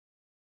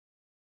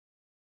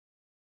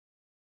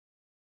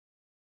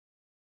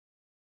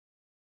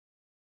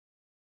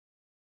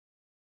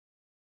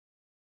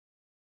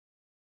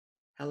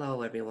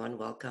Hello, everyone.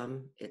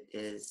 Welcome. It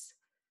is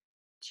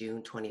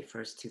June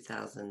 21st,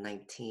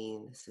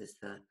 2019. This is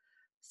the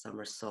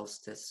summer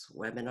solstice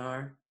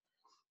webinar.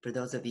 For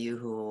those of you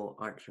who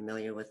aren't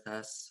familiar with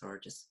us or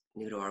just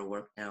new to our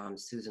work now, I'm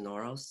Susan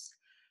Oros.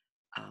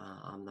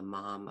 I'm the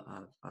mom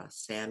of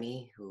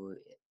Sammie, who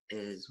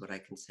is what I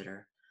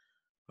consider,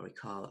 what we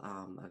call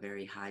a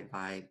very high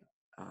vibe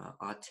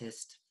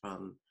autist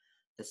from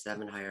the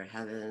seven higher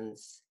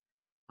heavens.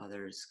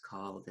 Others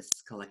call this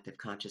collective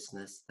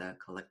consciousness the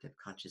collective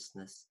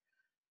consciousness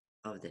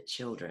of the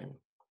children.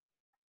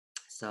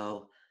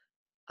 So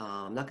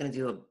I'm not going to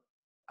do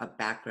a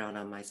background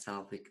on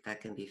myself.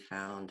 That can be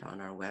found on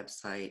our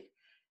website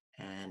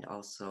and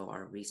also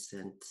our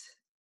recent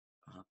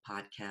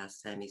podcast,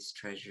 Sammie's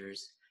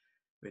Treasures,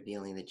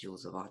 Revealing the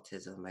Jewels of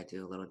Autism. I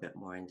do a little bit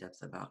more in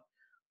depth about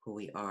who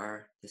we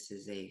are. This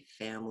is a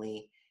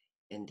family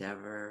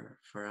endeavor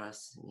for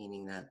us,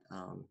 meaning that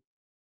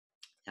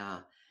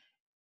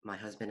my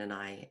husband and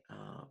I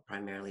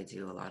primarily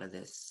do a lot of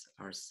this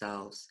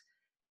ourselves.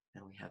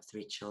 And we have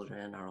 3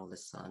 children. Our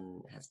oldest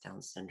son has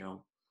Down syndrome,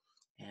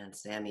 and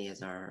Sammie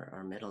is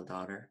our middle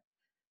daughter.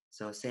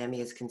 So Sammie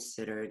is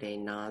considered a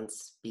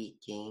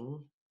non-speaking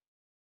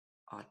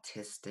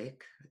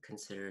autistic,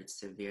 considered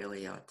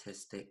severely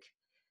autistic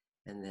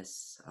in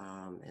this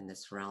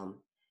realm.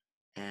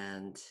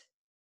 And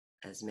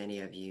as many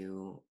of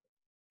you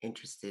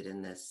interested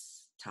in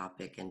this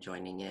topic and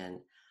joining in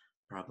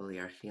probably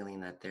are feeling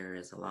that there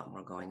is a lot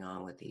more going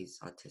on with these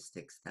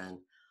autistics than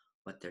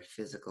what their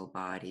physical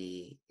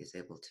body is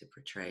able to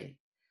portray.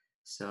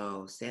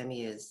 So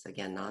Sammie is,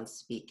 again,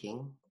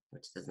 non-speaking,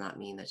 which does not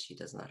mean that she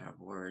does not have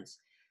words.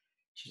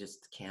 She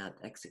just can't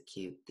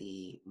execute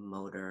the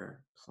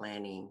motor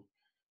planning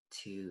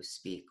to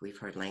speak. We've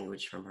heard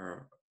language from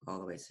her all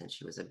the way since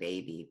she was a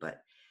baby,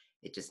 but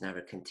it just never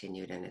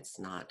continued, and it's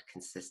not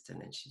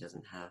consistent, and she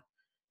doesn't have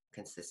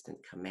consistent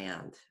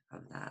command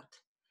of that.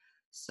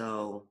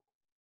 So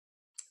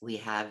we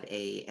have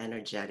a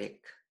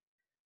energetic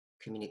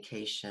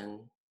communication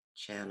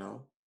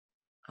channel,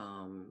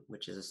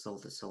 which is a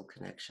soul-to-soul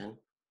connection.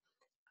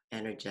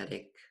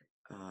 Energetic,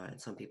 and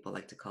some people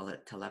like to call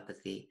it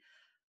telepathy.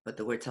 But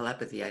the word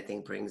telepathy, I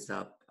think, brings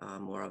up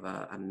more of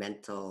a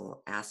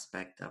mental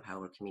aspect of how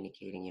we're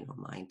communicating,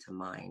 mind to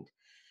mind.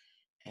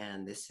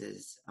 And this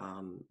is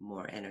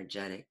more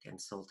energetic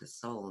and soul to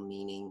soul,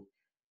 meaning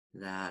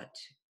that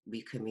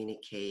we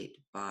communicate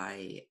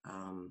by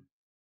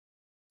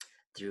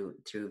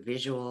through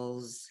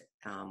visuals,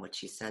 what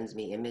she sends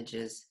me,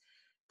 images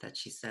that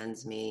she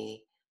sends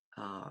me,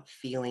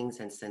 feelings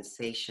and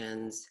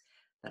sensations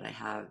that I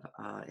have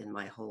in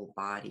my whole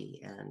body.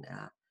 And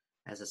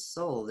as a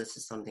soul, this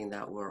is something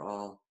that we're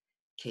all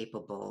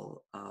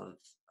capable of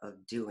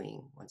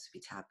doing once we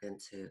tap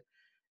into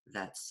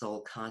that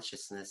soul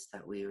consciousness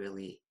that we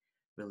really,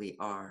 really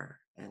are.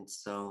 And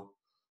so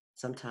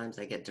sometimes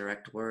I get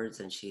direct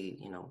words and she,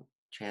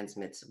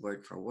 transmits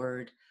word for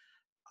word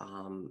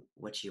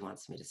what she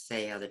wants me to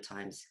say. Other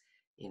times,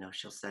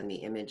 she'll send me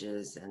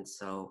images, and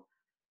so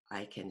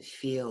I can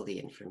feel the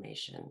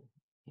information.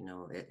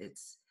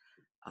 It's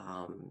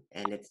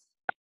and it's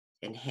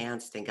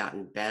enhanced and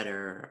gotten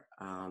better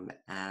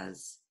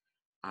as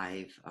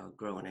I've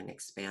grown and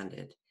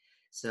expanded.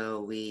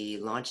 So we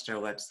launched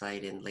our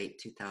website in late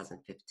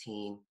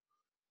 2015,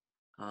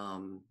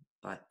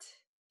 but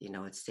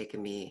it's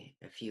taken me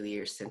a few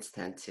years since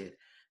then to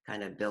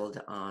kind of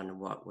build on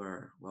what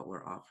we're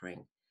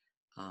offering.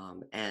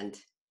 And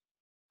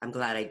I'm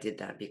glad I did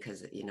that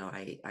because,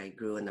 I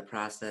grew in the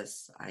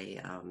process. I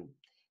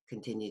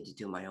continued to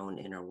do my own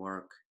inner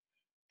work,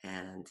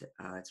 and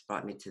it's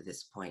brought me to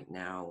this point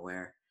now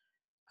where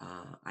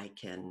I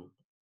can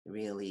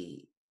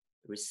really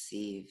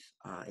receive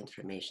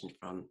information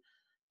from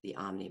the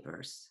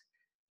omniverse.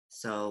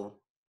 So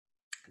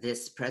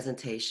this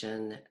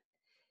presentation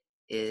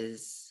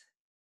is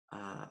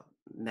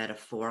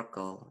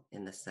metaphorical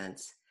in the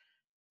sense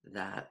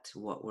that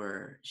what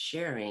we're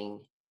sharing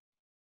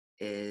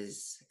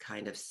is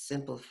kind of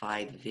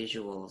simplified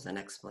visuals and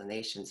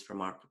explanations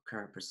from our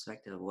current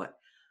perspective of what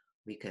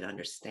we could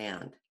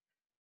understand.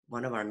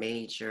 One of our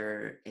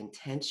major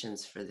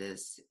intentions for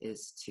this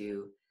is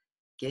to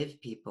give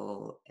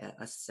people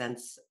a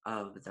sense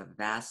of the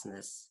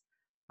vastness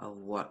of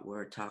what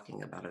we're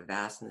talking about, a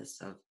vastness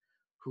of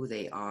who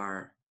they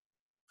are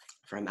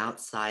from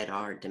outside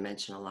our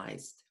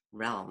dimensionalized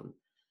realm,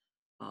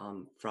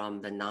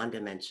 from the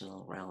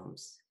non-dimensional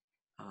realms,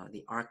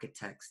 the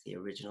architects, the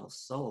original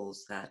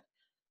souls that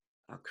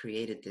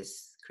created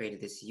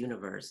this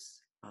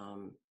universe.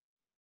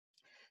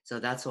 So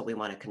that's what we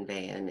want to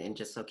convey. And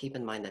just so keep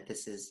in mind that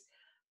this is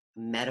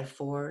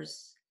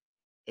metaphors,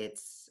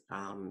 it's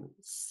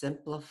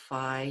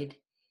simplified,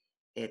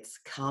 it's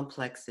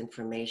complex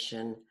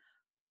information,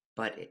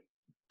 but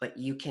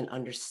you can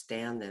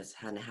understand this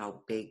and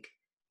how big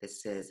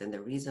this is. And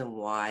the reason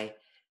why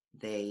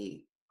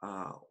they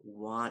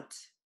want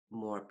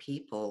more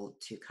people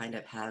to kind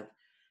of have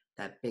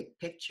that big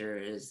picture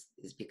is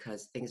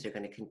because things are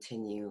going to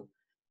continue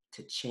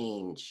to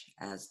change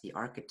as the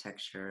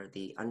architecture,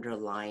 the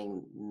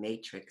underlying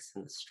matrix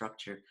and the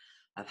structure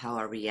of how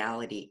our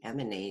reality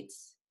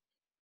emanates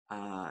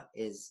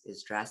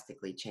is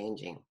drastically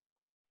changing.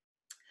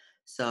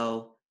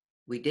 So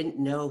we didn't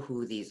know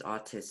who these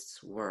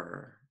autists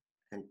were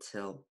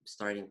until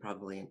starting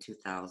probably in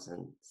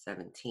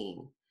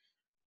 2017.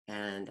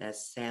 And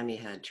as Sammie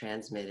had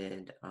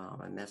transmitted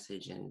a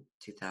message in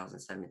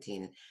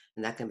 2017,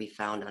 and that can be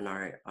found on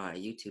our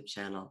YouTube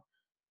channel.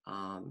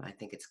 I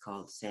think it's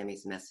called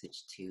Sammie's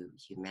Message to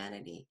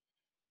Humanity.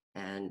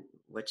 And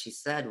what she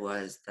said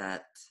was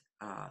that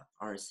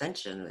our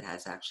ascension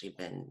has actually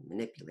been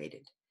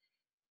manipulated,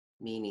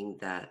 meaning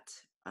that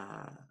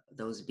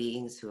those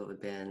beings who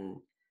have been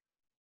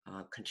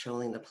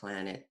controlling the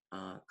planet,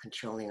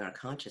 controlling our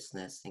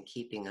consciousness, and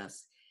keeping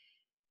us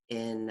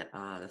in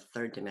the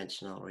third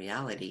dimensional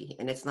reality.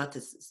 And it's not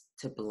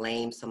to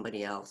blame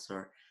somebody else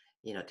or,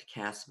 to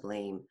cast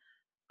blame,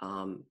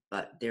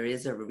 but there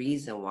is a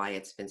reason why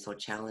it's been so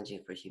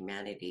challenging for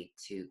humanity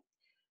to,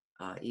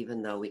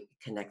 even though we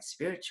connect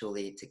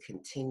spiritually, to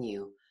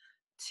continue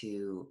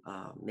to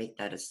make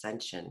that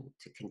ascension,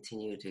 to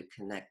continue to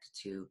connect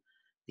to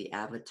the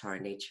avatar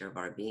nature of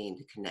our being,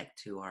 to connect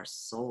to our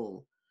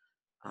soul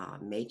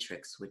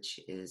matrix, which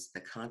is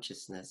the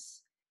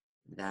consciousness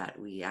that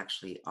we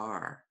actually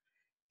are.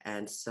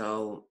 And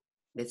so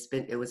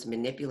it was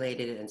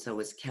manipulated, and so it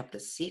was kept a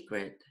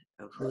secret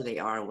of who they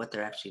are and what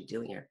they're actually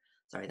doing here.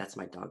 Sorry, that's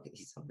my dog.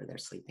 He's over there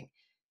sleeping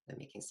and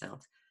making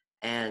sounds.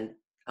 And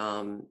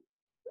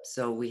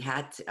so we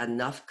had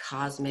enough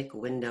cosmic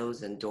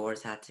windows and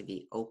doors had to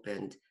be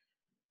opened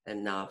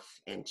enough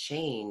and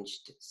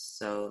changed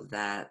so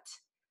that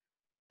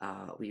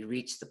we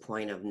reached the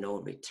point of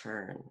no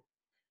return,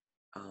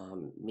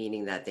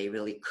 meaning that they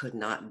really could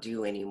not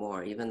do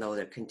anymore, even though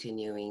they're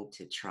continuing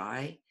to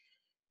try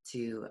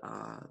to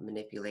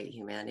manipulate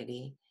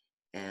humanity.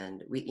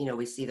 And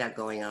we see that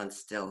going on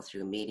still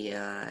through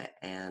media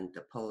and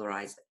the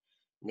polarized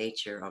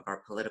nature of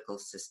our political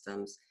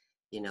systems.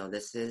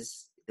 This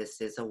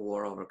is a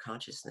war over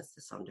consciousness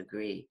to some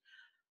degree,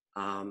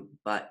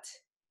 but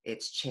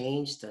it's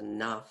changed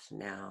enough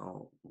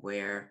now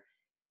where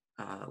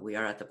we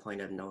are at the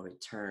point of no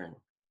return.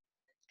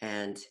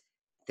 And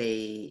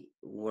they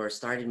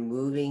started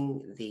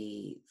moving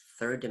the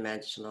third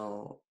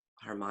dimensional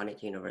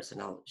harmonic universe,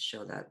 and I'll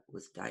show that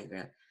with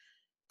diagram,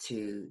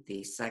 to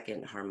the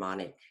second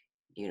harmonic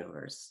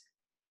universe.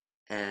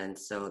 And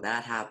so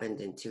that happened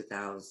in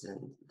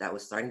 2000, that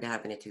was starting to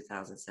happen in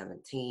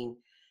 2017.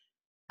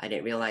 I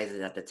didn't realize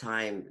it at the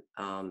time.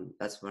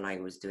 That's when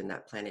I was doing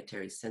that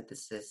planetary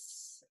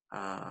synthesis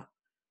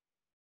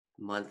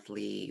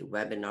monthly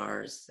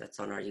webinars that's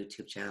on our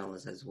YouTube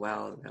channels as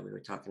well, that we were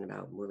talking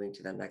about moving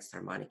to the next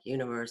harmonic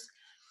universe.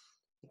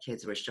 The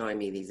kids were showing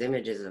me these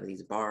images of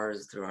these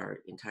bars through our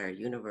entire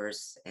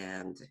universe,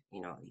 and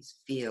these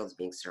fields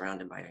being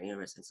surrounded by our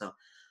universe. And so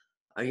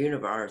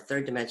our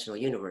third dimensional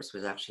universe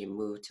was actually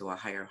moved to a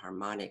higher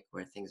harmonic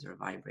where things are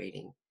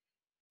vibrating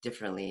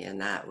differently,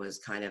 and that was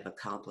kind of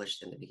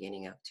accomplished in the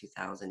beginning of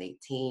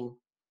 2018.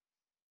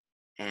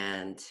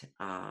 And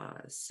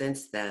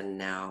since then,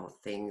 now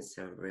things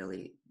have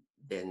really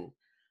been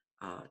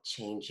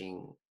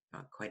changing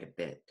quite a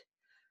bit.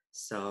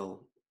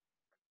 So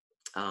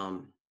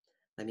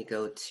let me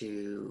go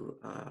to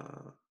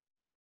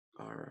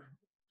our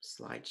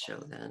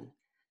slideshow then,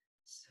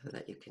 so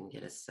that you can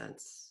get a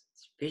sense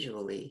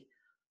visually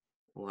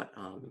what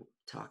I'm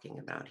talking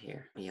about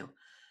here.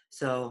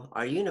 So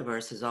our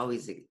universe has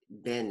always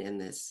been in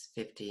this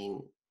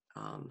 15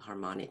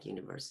 harmonic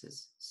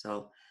universes.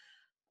 So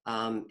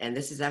and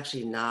this is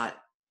actually not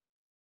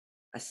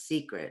a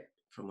secret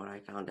from what I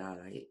found out.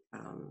 I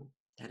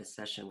had a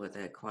session with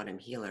a quantum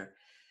healer,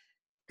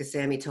 because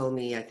Sammie told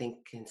me, I think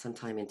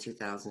sometime in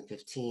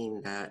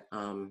 2015, that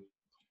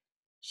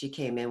she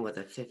came in with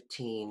a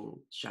 15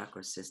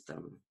 chakra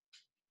system.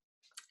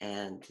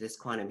 And this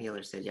quantum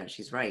healer said, yeah,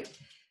 she's right.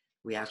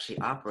 We actually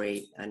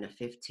operate in a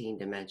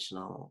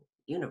 15-dimensional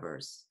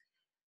universe.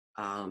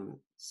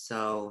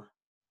 So,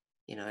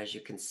 as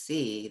you can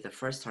see, the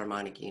first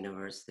harmonic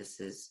universe, this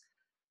is,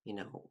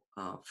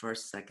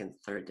 first, second,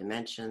 third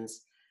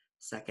dimensions.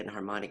 Second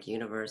harmonic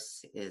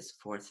universe is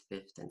fourth,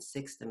 fifth, and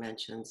sixth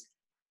dimensions.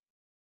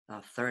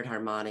 Third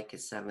harmonic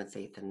is seventh,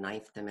 eighth, and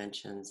ninth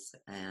dimensions.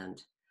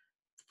 And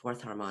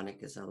fourth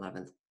harmonic is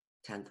 11th,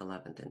 10th,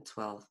 11th, and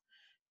 12th.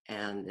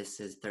 And this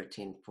is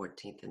 13th,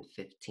 14th, and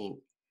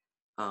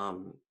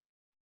 15th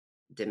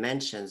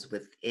dimensions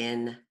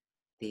within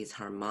these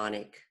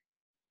harmonic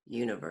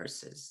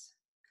universes.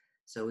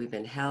 So we've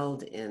been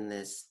held in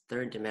this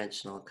third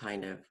dimensional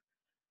kind of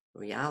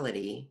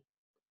reality.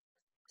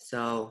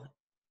 So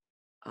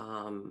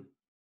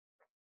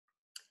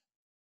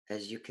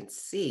as you can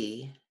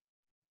see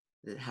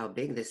how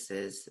big this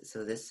is.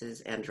 So this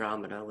is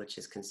Andromeda, which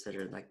is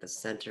considered like the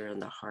center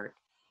and the heart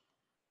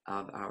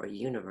of our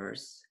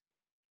universe.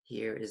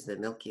 Here is the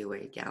Milky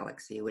Way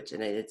galaxy,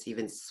 and it's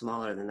even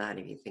smaller than that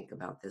if you think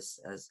about this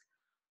as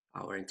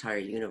our entire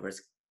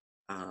universe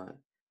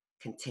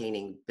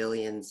containing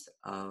billions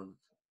of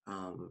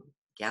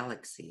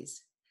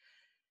galaxies.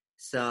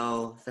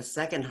 So the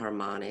second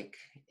harmonic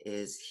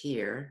is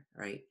here,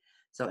 right?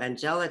 So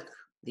angelic,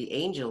 the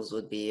angels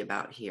would be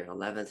about here,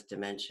 11th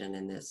dimension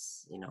in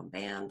this,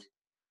 band.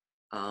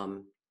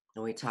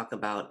 When we talk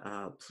about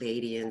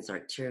Pleiadians,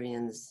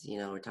 Arcturians,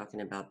 we're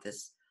talking about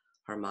this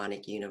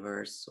harmonic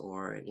universe,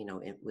 or,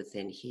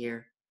 within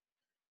here.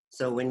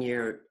 So when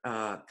you're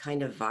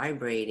kind of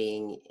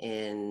vibrating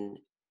in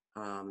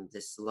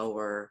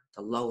the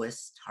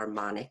lowest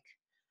harmonic,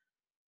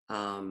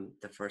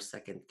 the first,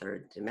 second,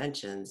 third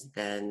dimensions,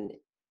 then,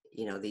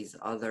 these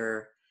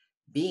other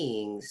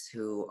beings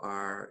who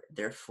are,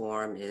 their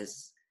form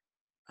is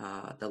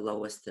the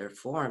lowest their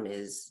form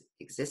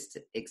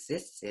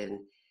exists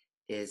in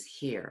is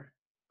here.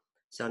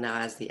 So now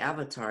as the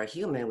avatar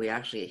human, we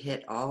actually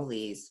hit all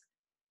these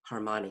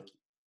harmonic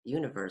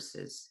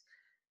universes.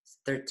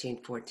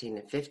 13, 14,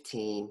 and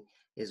 15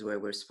 is where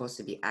we're supposed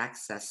to be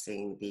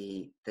accessing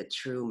the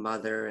true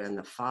mother and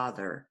the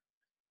father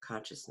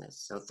consciousness.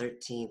 So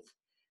 13th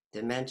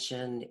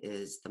dimension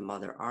is the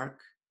mother arc,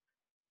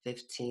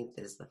 15th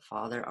is the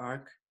father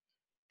arc,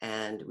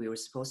 and we were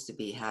supposed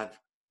to have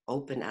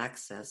open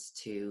access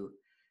to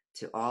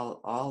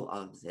all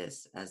of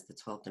this as the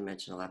 12th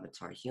dimensional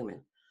avatar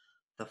human.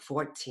 The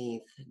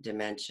 14th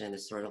dimension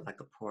is sort of like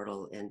a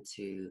portal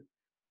into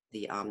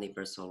the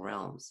omniversal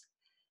realms.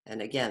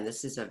 And again,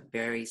 this is a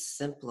very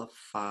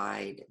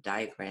simplified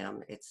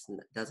diagram. It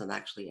doesn't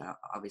actually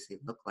obviously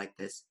look like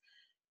this,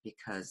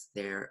 because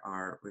there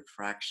are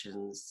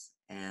refractions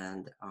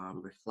and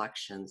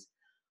reflections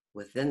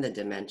within the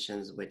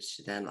dimensions,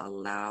 which then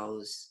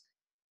allows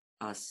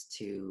us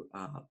to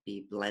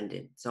be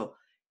blended. So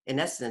in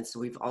essence,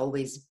 we've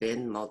always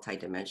been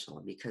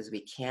multidimensional, because we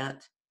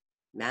can't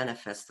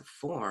manifest a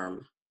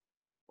form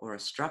or a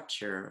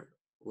structure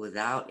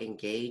without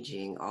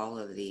engaging all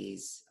of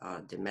these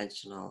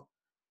dimensional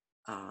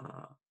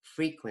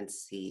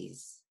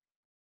frequencies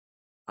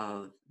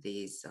of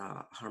these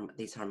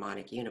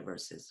harmonic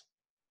universes.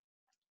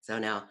 So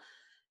now,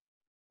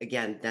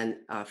 again,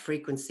 then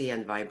frequency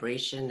and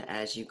vibration,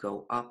 as you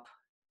go up,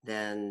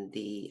 then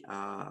the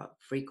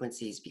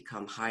frequencies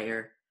become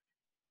higher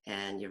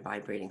and you're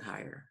vibrating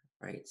higher,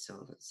 right?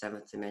 So the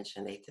 7th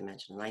dimension, 8th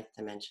dimension, 9th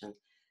dimension,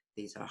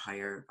 these are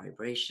higher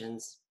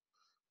vibrations.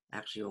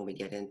 Actually, when we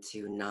get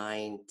into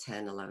 9,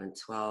 10, 11,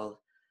 12,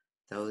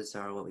 those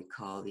are what we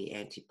call the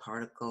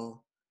antiparticle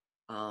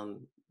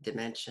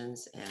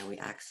dimensions, and we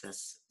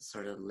access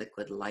sort of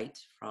liquid light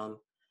from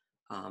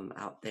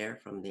out there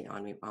from the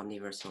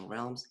omniversal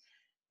realms.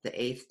 The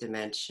 8th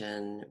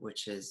dimension,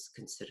 which is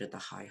considered the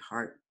high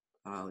heart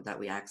that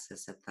we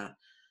access at the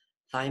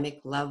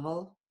thymic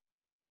level,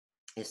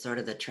 is sort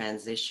of the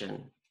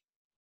transition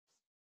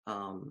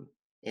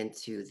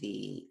into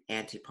the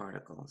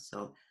antiparticle.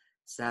 So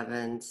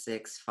 7,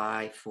 6,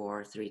 5,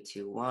 4, 3,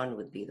 2, 1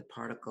 would be the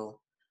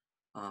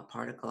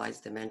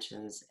particleized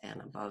dimensions,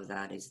 and above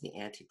that is the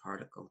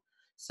antiparticle.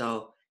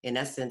 So in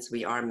essence,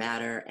 we are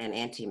matter and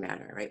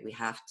antimatter, right? We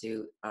have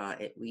to,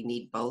 we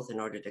need both in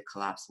order to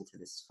collapse into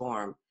this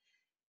form.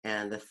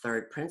 And the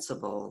third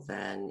principle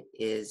then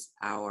is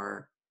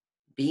our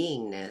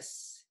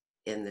beingness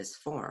in this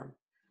form.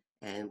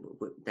 And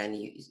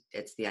then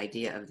it's the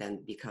idea of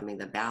then becoming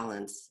the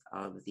balance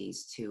of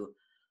these two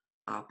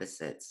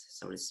opposites,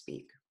 so to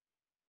speak.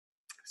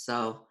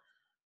 So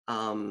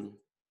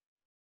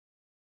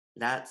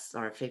that's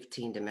our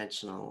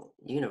 15-dimensional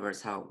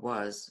universe, how it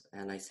was.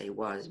 And I say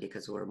was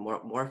because we're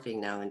morphing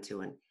now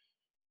into an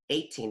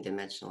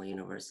 18-dimensional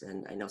universe.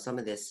 And I know some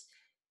of this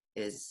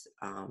is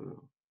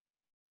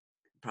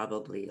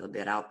probably a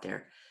bit out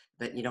there,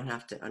 but you don't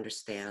have to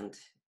understand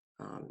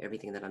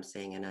everything that I'm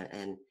saying.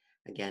 And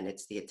again,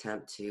 it's the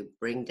attempt to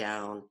bring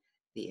down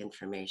the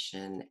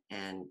information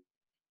and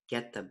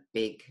get the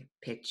big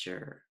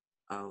picture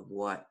of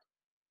what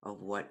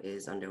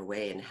is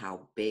underway and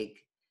how big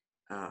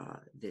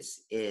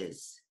this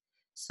is.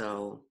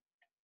 So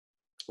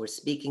we're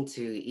speaking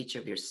to each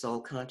of your soul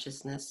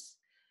consciousness.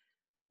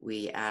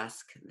 We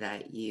ask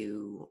that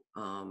you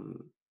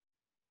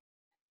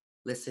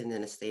listen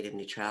in a state of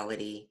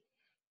neutrality,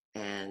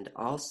 and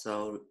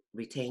also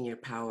retain your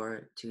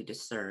power to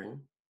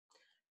discern,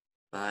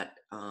 but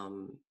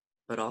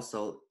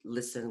also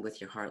listen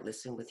with your heart,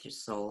 listen with your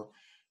soul,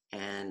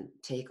 and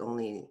take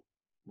only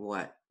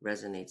what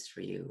resonates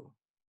for you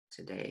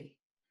today.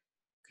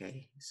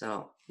 Okay,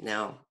 so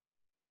now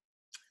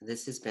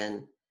this has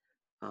been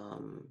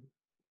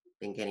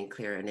getting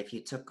clear, and if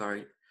you took our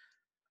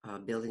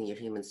building your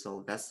human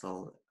soul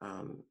vessel,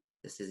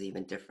 this is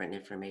even different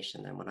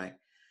information than what I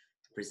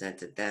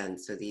presented then.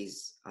 So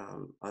these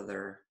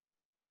other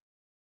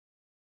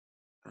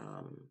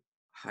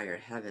higher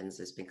heavens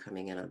has been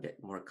coming in a bit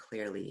more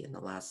clearly in the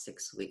last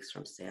 6 weeks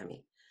from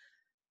Sammie.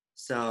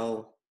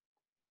 So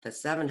the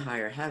 7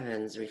 higher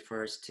heavens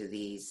refers to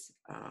these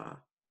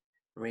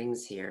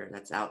rings here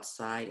that's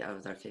outside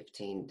of the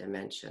 15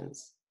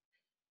 dimensions.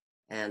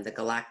 And the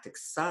Galactic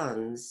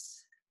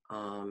Suns,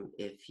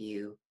 if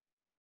you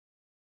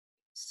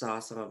saw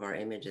some of our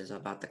images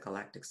about the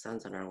Galactic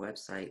Suns on our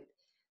website,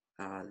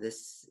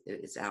 this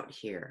is out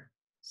here.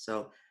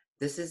 So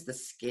this is the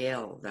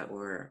scale that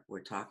we're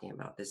talking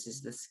about. This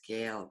is the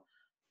scale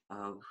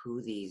of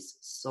who these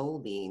soul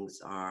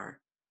beings are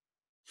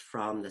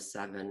from the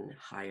seven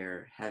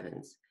higher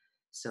heavens.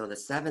 So the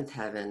seventh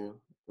heaven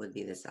would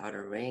be this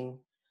outer ring.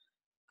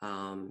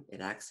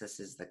 It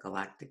accesses the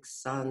galactic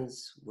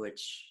suns,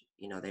 which,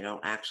 they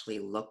don't actually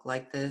look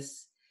like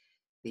this.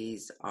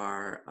 These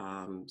are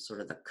sort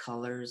of the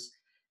colors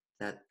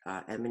that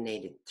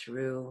emanated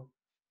through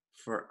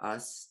for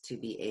us to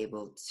be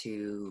able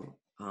to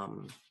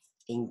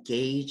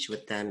engage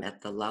with them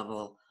at the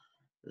level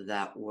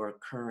that we're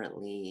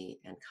currently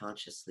and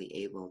consciously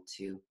able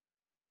to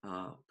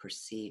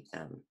perceive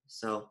them.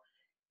 So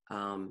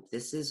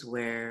this is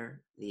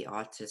where the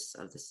autists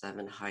of the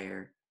seven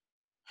higher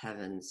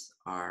heavens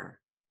are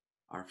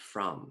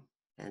from.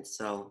 And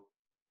so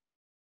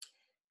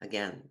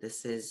again,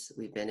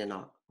 we've been in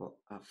a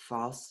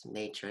false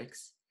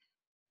matrix,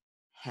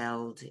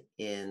 held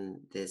in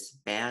this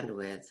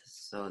bandwidth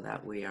so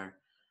that we are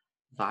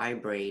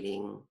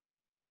vibrating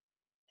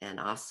and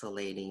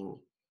oscillating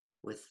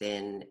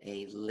within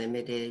a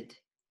limited,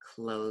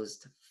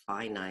 closed,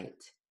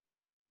 finite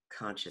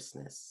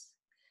consciousness.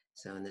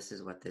 So, and this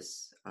is what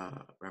this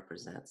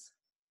represents.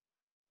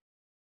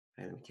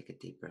 All right, let me take a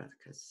deep breath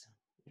because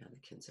the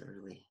kids are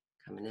really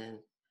coming in.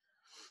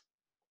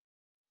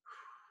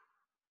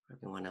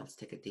 Everyone else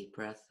take a deep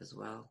breath as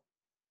well.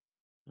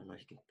 I don't know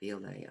if you can feel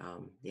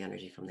the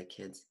energy from the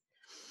kids.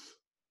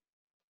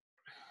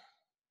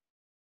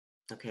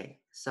 Okay,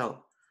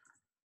 so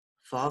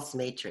false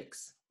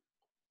matrix.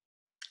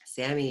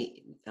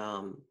 Sammie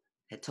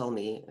had told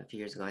me a few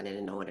years ago, I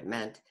didn't know what it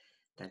meant,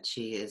 that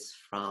she is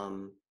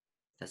from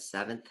the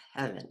seventh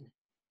heaven.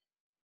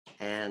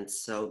 And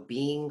so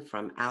being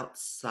from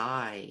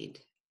outside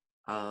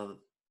of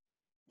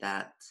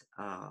that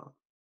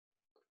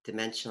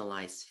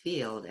dimensionalized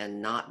field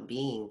and not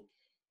being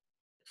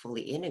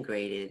fully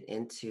integrated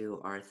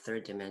into our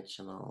third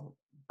dimensional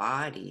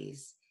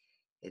bodies,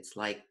 it's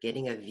like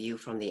getting a view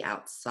from the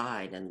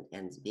outside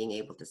and being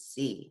able to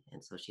see.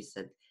 And so she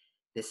said,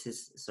 this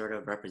is sort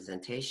of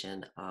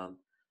representation of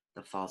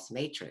the false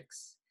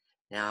matrix.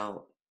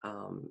 Now,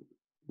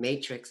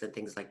 matrix and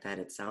things like that,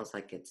 it sounds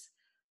like it's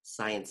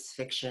science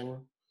fiction,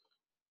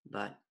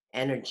 but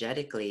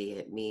energetically,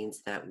 it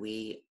means that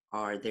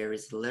there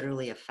is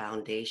literally a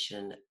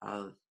foundation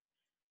of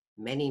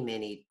many,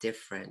 many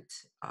different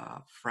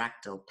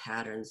fractal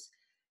patterns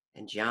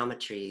and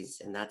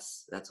geometries, and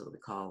that's what we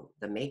call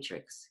the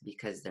matrix,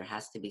 because there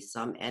has to be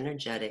some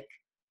energetic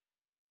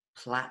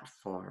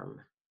platform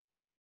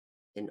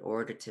in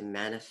order to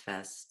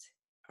manifest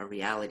a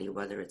reality,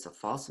 whether it's a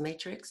false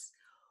matrix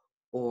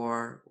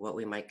or what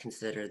we might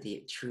consider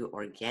the true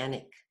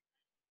organic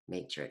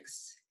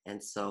matrix.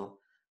 And so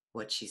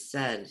what she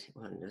said,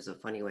 there's a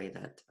funny way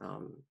that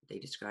they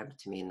described it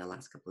to me in the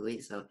last couple of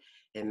weeks. So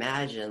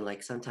imagine,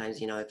 like, sometimes,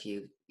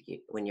 if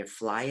when your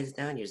fly is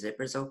down, your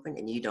zipper's open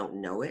and you don't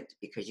know it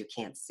because you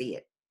can't see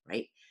it,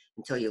 right?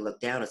 Until you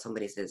look down and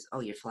somebody says, oh,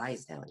 your fly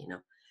is down,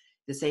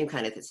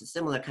 it's a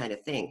similar kind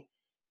of thing.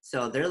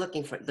 So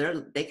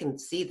they can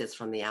see this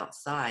from the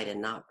outside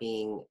and not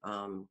being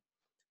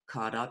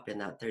caught up in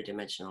that third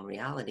dimensional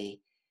reality.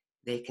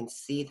 They can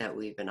see that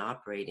we've been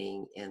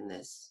operating in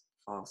this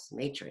false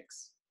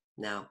matrix.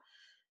 Now,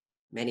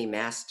 many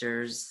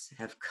masters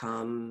have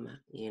come,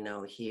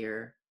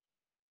 here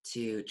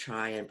to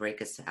try and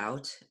break us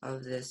out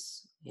of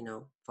this,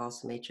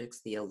 false matrix,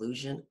 the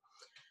illusion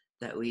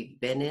that we've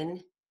been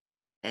in.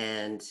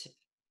 And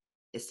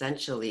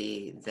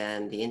essentially,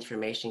 then the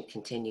information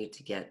continued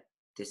to get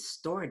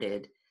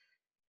distorted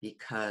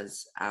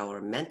because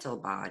our mental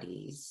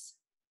bodies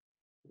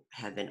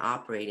have been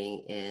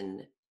operating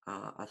in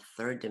a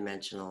third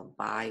dimensional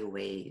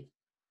bi-wave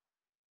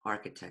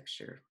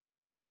architecture.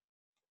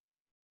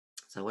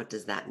 So what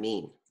does that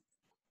mean?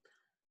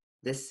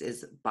 This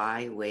is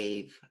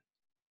bi-wave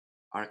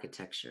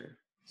architecture.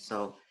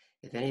 So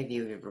if any of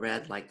you have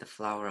read like the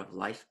Flower of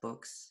Life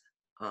books,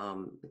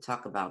 we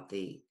talk about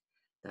the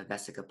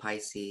Vesica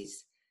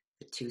Pisces,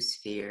 the two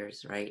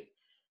spheres, right?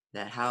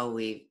 That how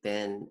we've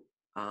been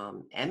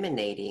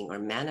emanating or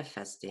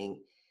manifesting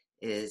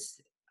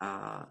is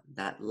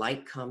that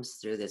light comes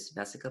through this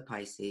Vesica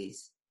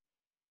Pisces,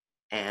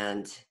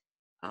 and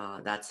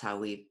that's how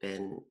we've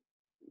been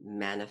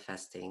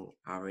manifesting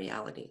our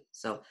reality.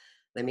 So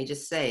let me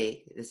just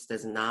say, this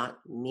does not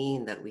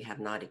mean that we have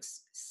not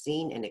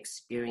seen and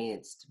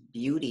experienced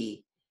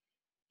beauty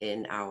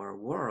in our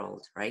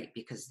world, right?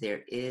 Because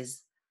there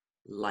is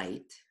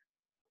light,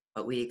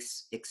 but we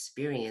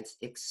experience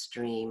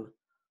extreme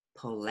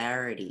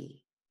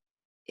polarity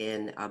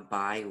in a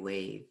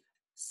bi-wave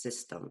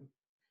system.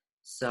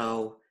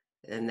 So,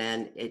 and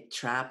then it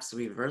traps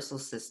reversal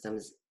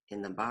systems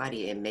in the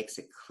body. It makes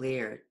it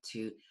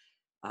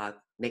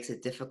makes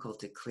it difficult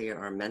to clear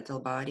our mental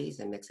bodies,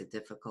 and makes it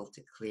difficult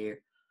to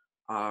clear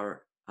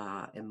our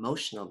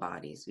emotional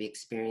bodies. We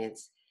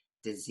experience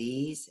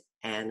disease,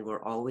 and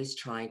we're always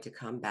trying to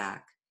come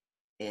back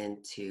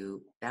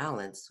into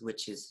balance,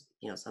 which is,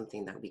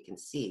 something that we can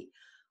see.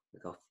 We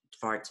go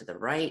far to the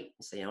right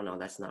and say, oh no,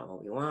 that's not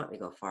what we want. We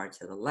go far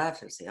to the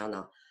left and say, oh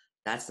no,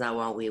 that's not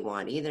what we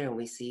want either. And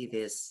we see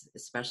this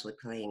especially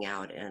playing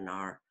out in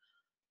our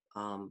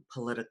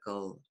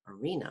political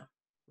arena,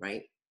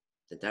 right?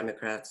 The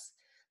Democrats,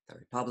 the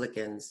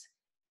Republicans,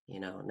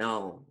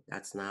 no,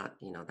 that's not,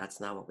 that's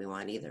not what we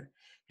want either.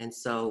 And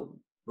so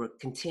we're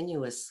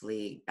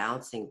continuously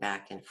bouncing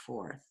back and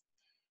forth.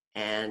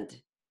 And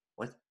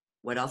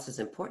what else is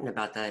important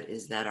about that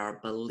is that our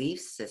belief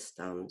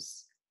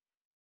systems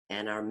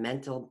and our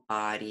mental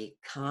body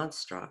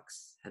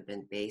constructs have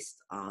been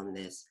based on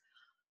this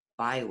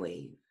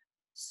bywave.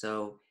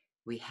 So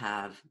we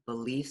have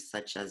beliefs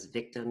such as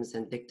victims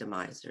and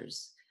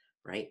victimizers,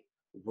 right?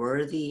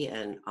 Worthy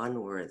and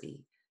unworthy,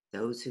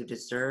 those who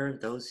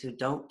deserve, those who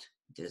don't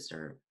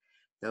deserve.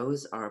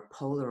 Those are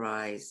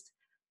polarized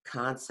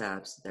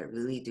concepts that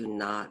really do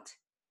not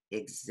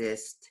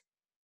exist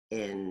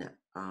in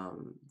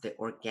the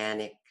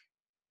organic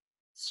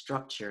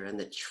structure and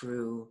the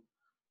true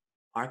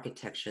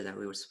architecture that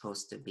we were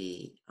supposed to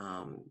be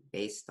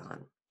based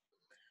on.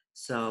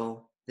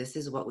 So this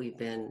is what we've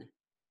been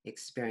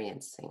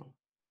experiencing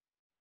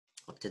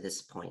up to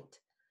this point.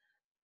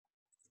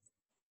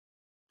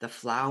 The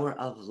flower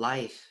of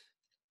life,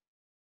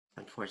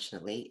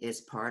 unfortunately,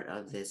 is part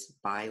of this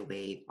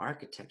bi-wave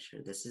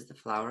architecture. This is the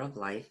flower of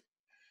life.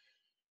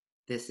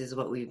 This is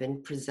what we've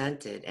been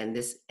presented. And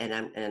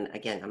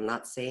again, I'm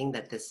not saying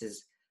that this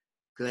is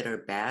good or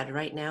bad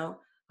right now.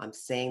 I'm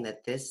saying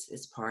that this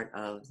is part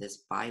of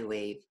this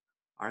bi-wave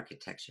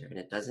architecture. And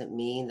it doesn't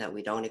mean that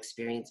we don't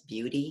experience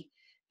beauty,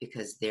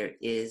 because there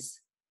is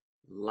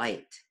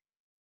light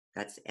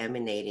that's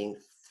emanating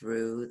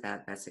through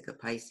that Vesica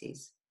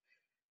Pisces.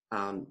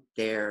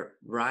 They're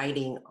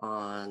riding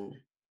on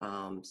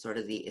sort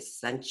of the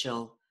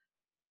essential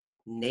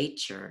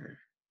nature,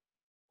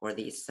 or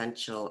the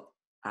essential,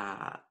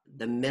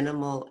 the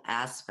minimal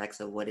aspects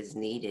of what is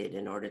needed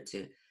in order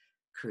to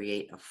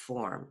create a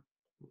form.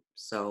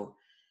 So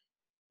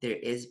there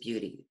is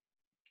beauty.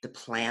 The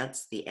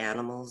plants, the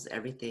animals,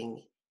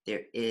 everything,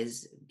 there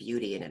is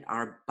beauty in it.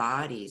 Our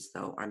bodies,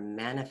 though, are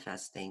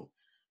manifesting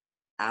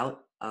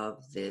out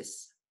of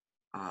this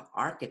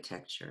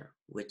architecture,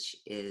 which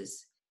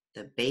is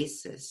the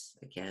basis,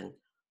 again,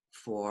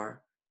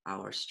 for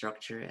our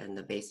structure and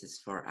the basis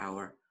for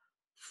our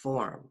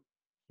form.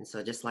 And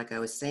so just like I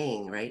was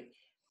saying, right,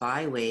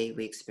 by way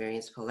we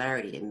experience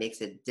polarity. It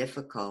makes it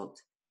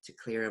difficult to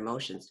clear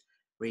emotions.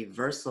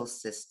 Reversal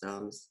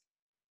systems,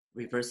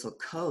 reversal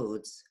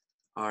codes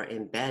are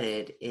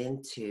embedded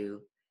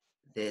into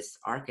this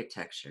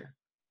architecture.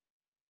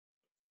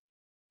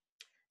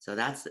 So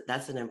that's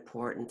an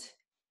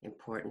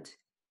important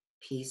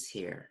piece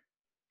here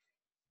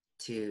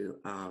to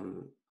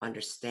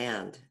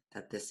understand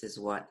that this is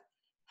what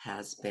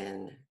has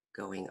been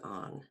going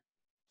on.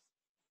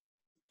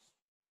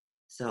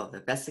 So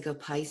the Vesica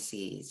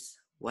Pisces,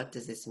 what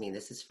does this mean?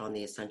 This is from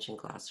the Ascension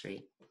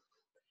Glossary.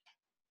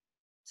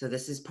 So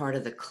this is part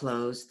of the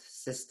closed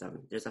system.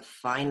 There's a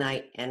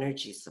finite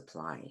energy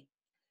supply.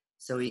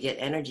 So we get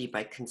energy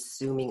by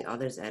consuming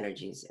others'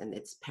 energies, and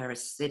it's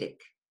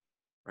parasitic,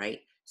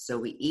 right? So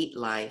we eat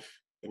life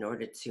in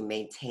order to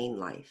maintain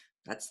life.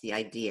 That's the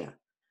idea.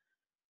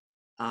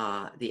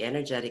 The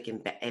energetic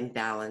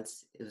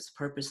imbalance, it was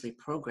purposely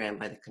programmed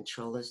by the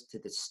controllers to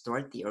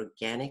distort the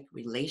organic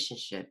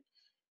relationship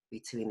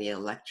between the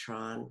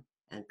electron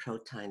and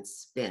proton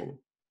spin.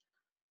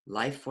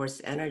 Life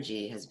force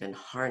energy has been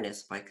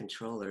harnessed by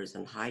controllers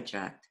and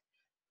hijacked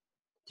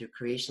through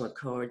creational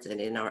codes and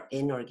in our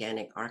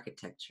inorganic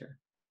architecture.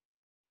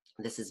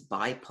 This is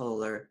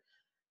bipolar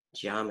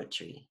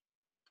geometry,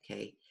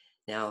 okay?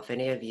 Now, if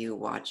any of you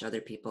watch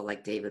other people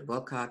like David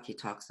Wilcock, he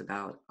talks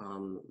about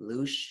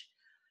Loosh.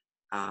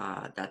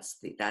 That's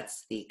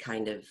the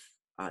kind of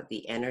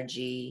the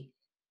energy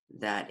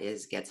that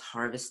gets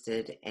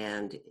harvested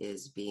and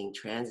is being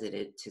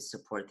transited to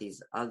support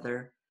these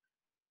other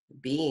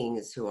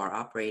beings who are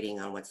operating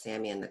on what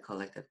Sammie and the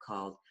collective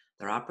called,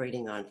 they're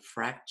operating on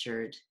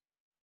fractured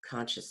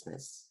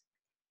consciousness.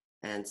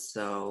 And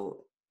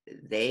so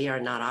they are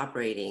not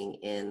operating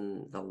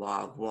in the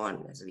law of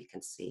one, as we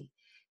can see.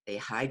 They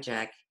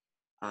hijack,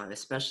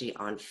 especially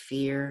on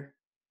fear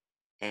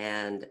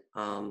and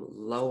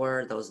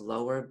those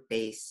lower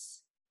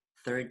base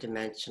third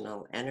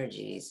dimensional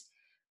energies,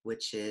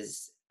 which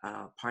is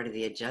part of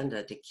the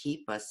agenda to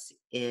keep us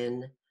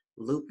in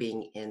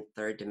looping in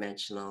third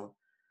dimensional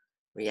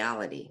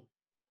reality.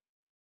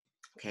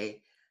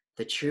 Okay,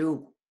 the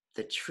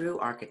true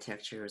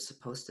architecture is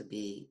supposed to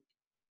be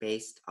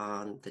based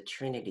on the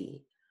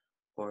Trinity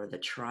or the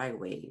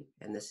tri-wave,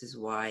 and this is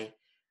why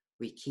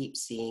we keep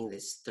seeing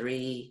this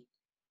the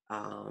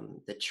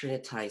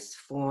trinitized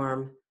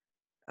form,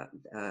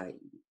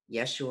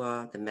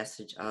 Yeshua, the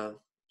message of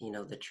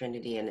the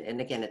Trinity,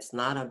 and again, it's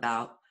not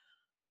about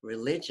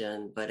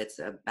religion, but it's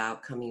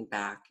about coming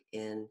back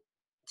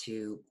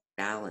into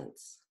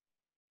balance.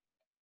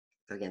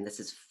 So again, this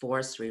is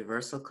force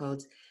reversal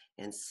codes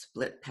and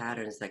split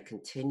patterns that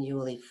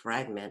continually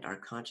fragment our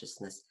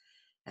consciousness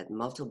at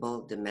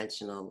multiple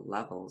dimensional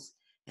levels.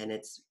 and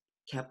it's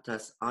kept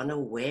us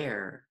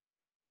unaware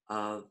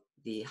of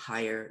the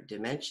higher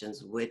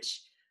dimensions,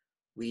 which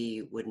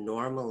we would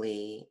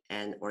normally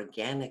and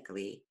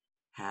organically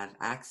have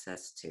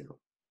access to.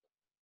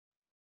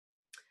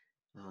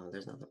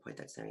 There's another point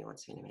that Sammie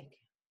wants me to make.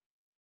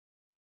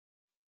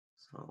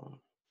 So,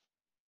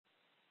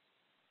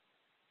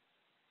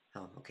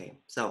 okay.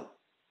 So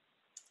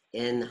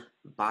in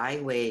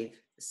bi-wave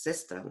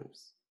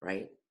systems,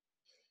 right,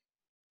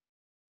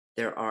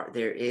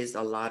 there is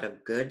a lot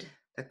of good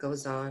that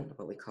goes on,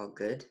 what we call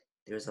good.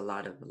 There's a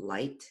lot of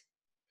light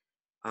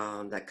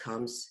that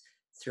comes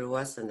through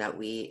us and that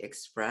we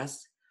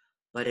express.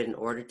 But in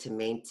order to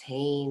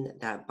maintain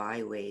that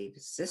bi-wave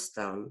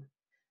system,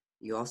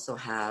 you also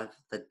have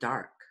the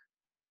dark.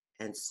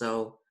 And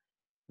so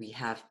we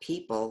have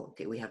people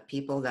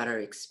that are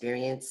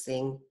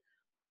experiencing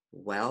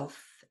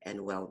wealth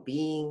and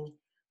well-being,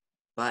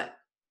 but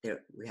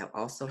we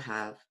also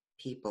have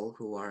people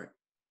who are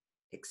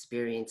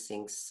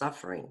experiencing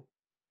suffering,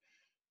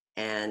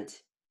 and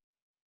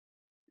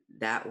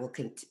that will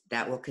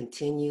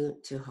continue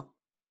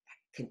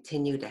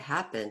to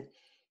happen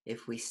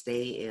if we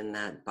stay in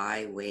that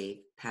bi-wave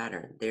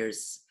pattern.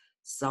 There's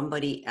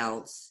somebody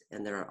else,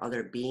 and there are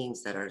other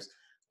beings that are,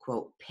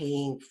 quote,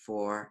 paying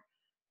for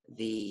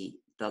the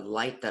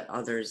light that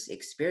others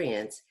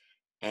experience.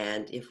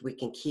 And if we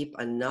can keep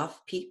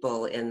enough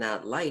people in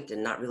that light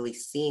and not really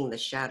seeing the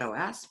shadow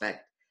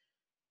aspect,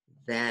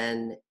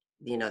 then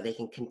they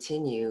can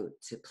continue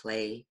to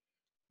play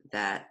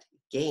that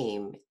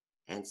game.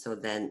 And so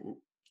then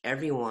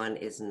everyone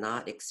is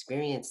not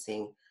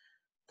experiencing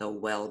the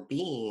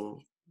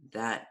well-being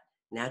that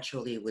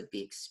naturally would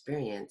be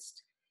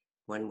experienced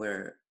when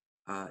we're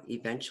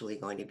eventually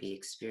going to be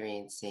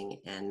experiencing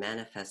and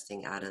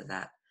manifesting out of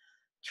that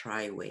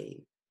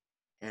tri-wave.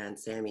 And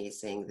Sammie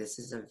is saying this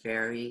is a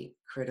very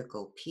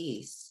critical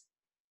piece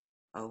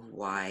of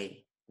why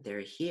they're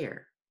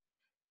here.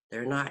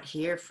 They're not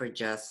here for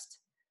just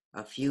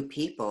a few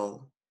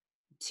people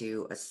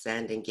to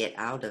ascend and get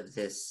out of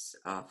this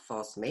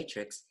false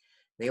matrix.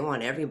 They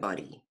want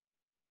everybody.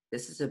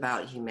 This is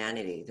about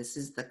humanity. This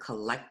is the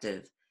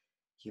collective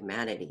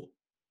humanity.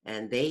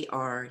 And they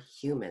are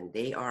human.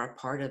 They are a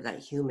part of that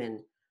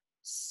human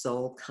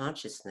soul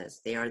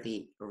consciousness. They are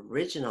the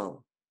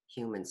original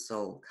human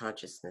soul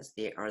consciousness.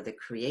 They are the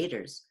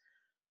creators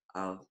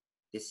of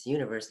this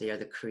universe. They are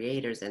the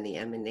creators and the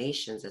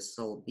emanations as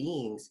soul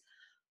beings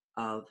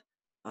of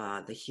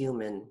the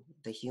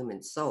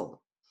human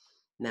soul.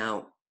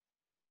 Now,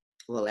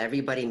 will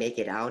everybody make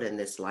it out in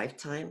this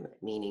lifetime?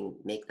 Meaning,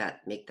 make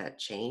that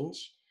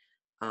change.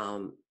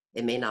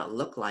 It may not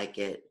look like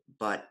it,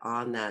 but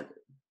on that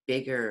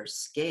bigger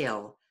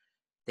scale,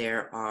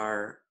 there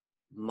are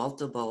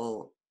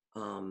multiple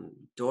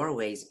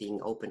doorways being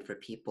opened for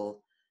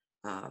people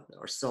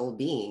or soul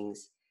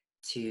beings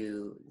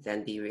to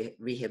then be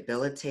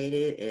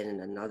rehabilitated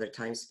in another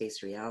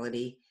time-space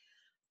reality,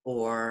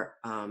 or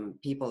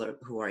people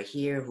who are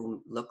here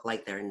who look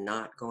like they're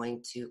not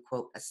going to,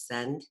 quote,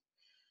 ascend.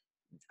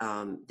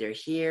 They're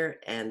here,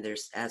 and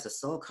there's, as a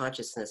soul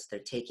consciousness, they're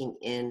taking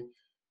in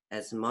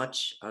as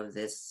much of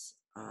this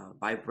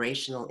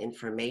vibrational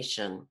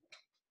information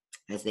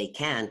as they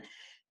can,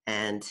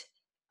 and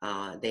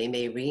they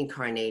may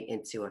reincarnate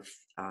into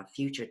a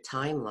future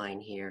timeline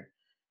here,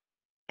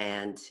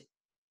 and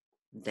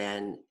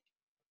then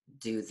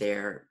do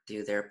their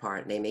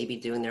part. They may be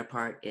doing their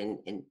part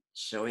in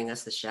showing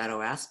us the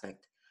shadow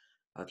aspect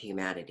of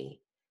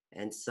humanity.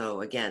 And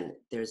so again,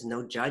 there's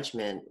no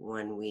judgment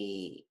when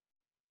we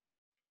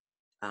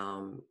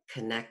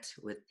connect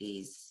with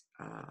these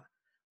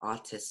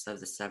autists of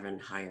the seven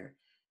higher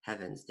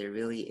heavens. There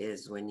really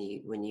is, when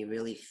you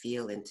really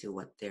feel into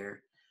what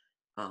their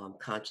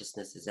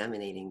consciousness is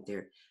emanating,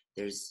 there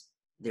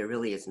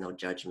really is no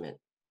judgment.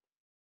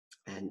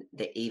 And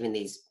even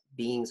these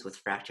beings with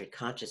fractured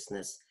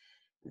consciousness,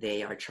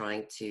 they are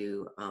trying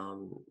to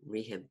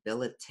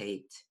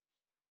rehabilitate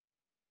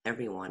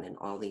everyone and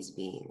all these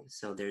beings.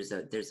 So there's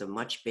a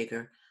much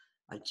bigger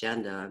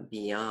agenda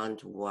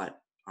beyond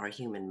what our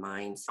human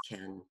minds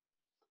can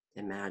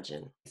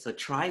imagine. So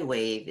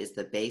tri-wave is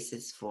the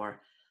basis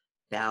for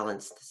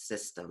balanced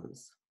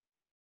systems.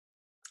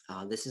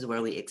 This is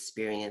where we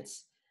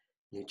experience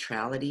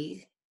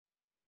neutrality.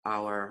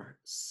 Our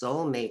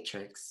soul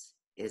matrix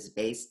is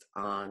based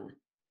on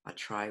a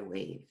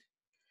tri-wave.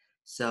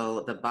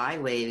 So the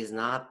bi-wave is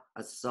not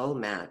a soul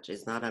match,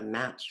 is not a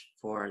match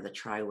for the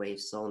tri-wave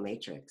soul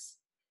matrix.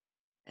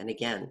 And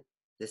again,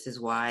 this is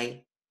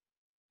why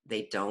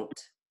they don't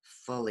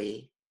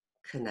fully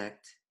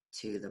connect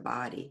to the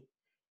body,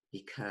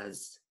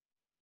 because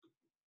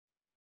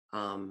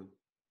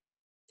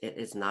it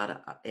is not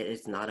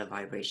a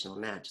vibrational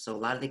match. So a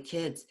lot of the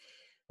kids,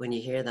 when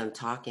you hear them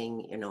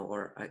talking,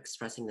 or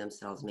expressing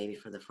themselves maybe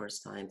for the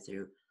first time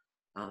through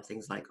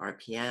things like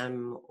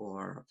RPM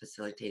or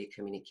facilitated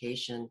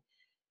communication,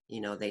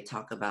 they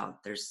talk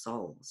about their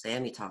soul.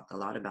 Sammie talked a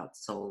lot about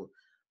soul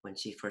when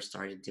she first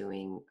started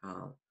doing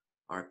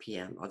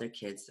RPM. Other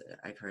kids,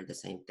 I've heard the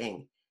same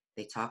thing.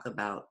 They talk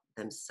about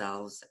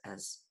themselves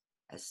as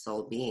as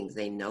soul beings.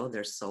 They know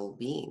they're soul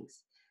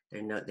beings.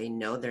 They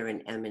know they're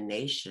an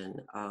emanation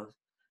of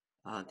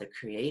the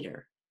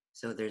Creator.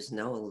 So there's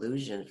no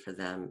illusion for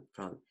them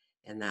from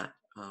in that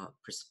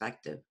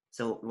perspective.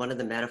 So one of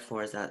the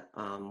metaphors that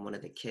one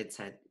of the kids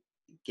had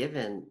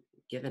given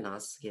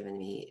given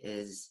me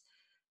is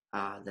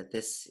that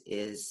this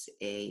is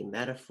a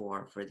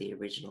metaphor for the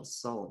original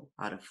soul.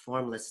 Out of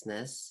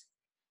formlessness,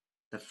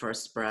 the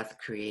first breath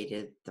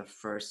created the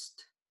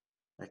first,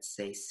 let's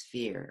say,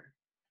 sphere.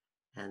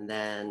 And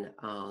then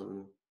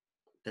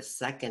the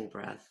second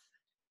breath,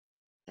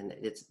 and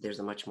there's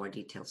a much more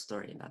detailed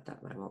story about that,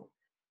 but I won't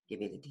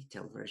give you the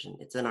detailed version.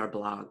 It's in our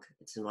blog.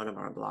 It's in one of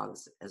our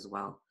blogs as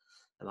well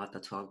about the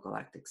 12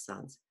 Galactic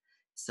Suns.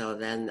 So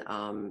then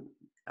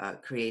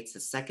creates a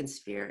second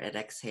sphere. It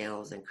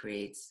exhales and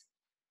creates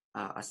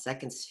a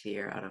second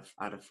sphere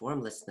out of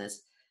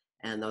formlessness,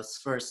 and those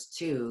first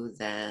two,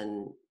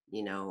 then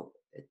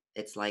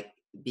it's like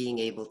being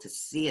able to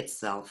see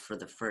itself for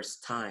the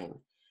first time.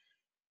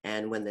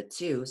 And when the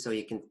two, so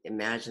you can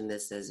imagine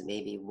this as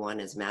maybe one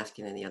is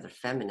masculine and the other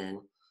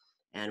feminine,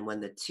 and when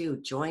the two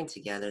join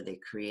together, they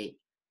create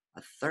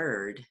a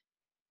third.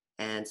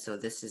 And so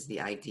this is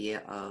the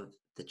idea of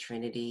the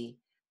Trinity,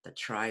 the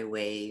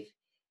tri-wave.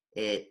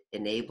 It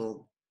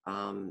enabled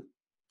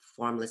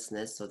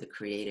formlessness, so the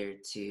Creator,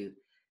 to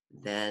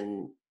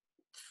then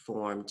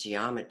form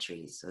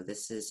geometry. So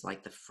this is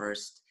like the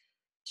first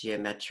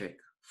geometric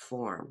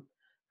form,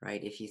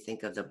 right? If you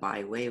think of the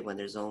bi-wave, when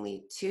there's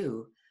only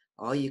two,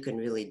 all you can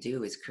really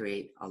do is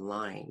create a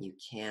line. You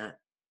can't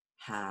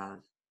have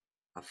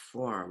a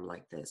form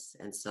like this.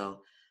 And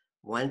so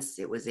once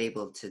it was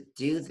able to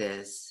do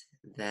this,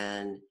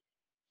 then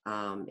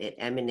it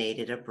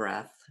emanated a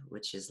breath,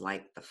 which is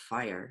like the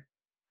fire,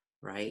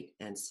 right?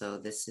 And so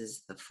this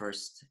is the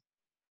first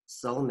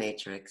soul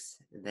matrix,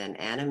 then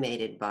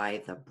animated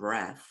by the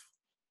breath,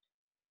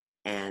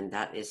 and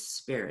that is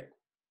spirit.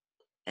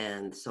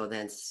 And so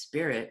then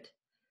spirit,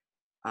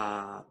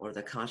 or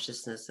the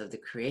consciousness of the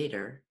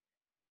Creator,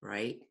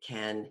 right,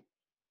 can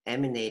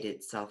emanate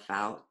itself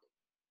out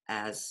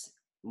as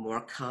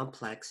more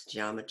complex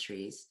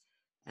geometries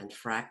and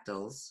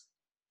fractals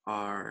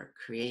are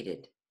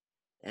created.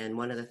 And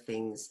one of the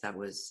things that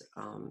was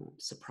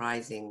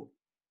surprising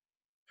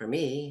for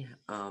me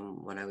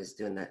when I was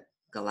doing that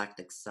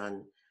Galactic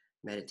Sun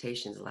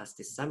meditations last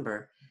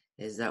December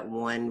is that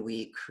when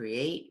we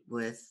create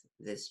with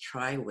this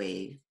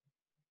tri-wave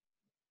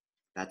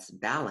that's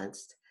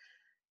balanced,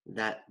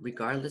 that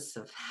regardless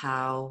of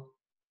how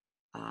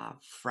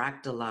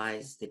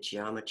fractalized the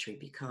geometry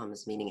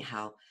becomes, meaning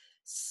how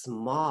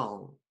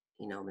small,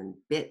 in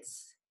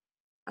bits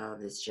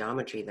of this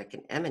geometry that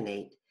can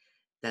emanate,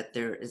 that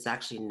there is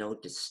actually no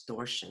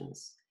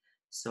distortions.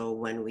 So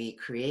when we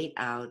create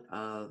out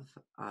of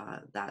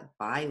that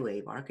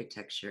bi-wave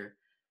architecture,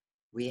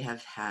 we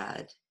have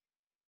had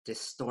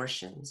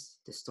distortion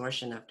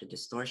after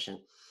distortion.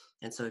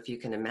 And so if you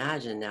can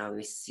imagine now,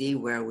 we see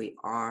where we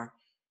are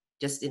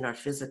just in our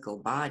physical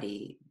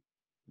body,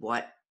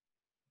 what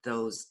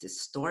those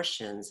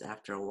distortions,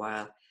 after a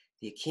while,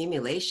 the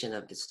accumulation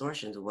of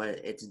distortions, what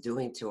it's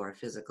doing to our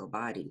physical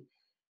body,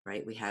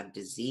 right? We have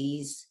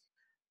disease,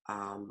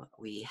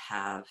 we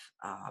have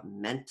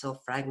mental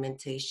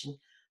fragmentation,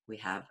 we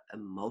have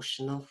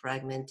emotional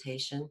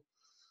fragmentation.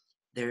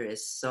 There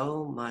is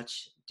so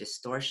much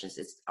distortions.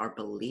 It's our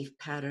belief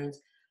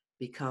patterns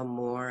become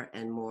more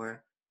and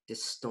more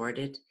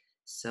distorted,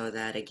 so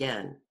that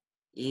again,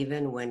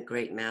 even when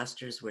great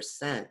masters were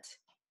sent,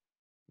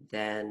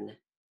 then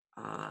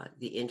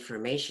the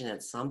information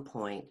at some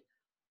point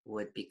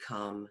would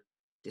become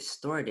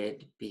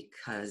distorted,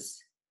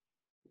 because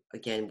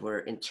again,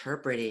 we're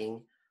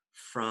interpreting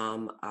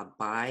from a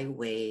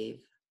bi-wave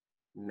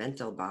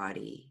mental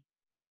body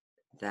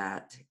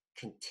that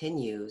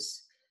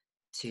continues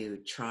to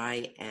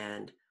try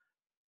and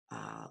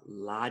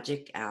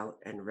logic out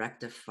and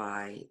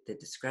rectify the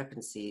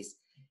discrepancies.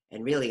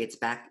 And really it's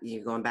back,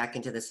 you're going back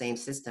into the same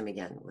system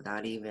again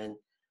without even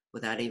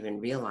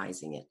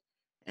realizing it.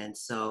 And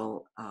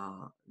so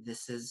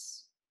this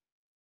is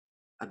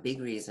a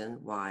big reason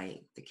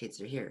why the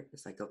kids are here.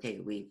 It's like, okay,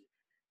 we've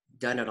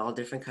done it all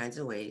different kinds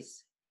of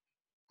ways.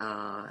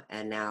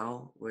 And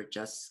now we're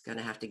just going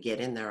to have to get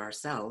in there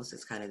ourselves.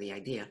 It's kind of the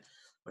idea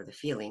or the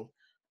feeling,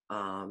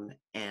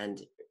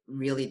 and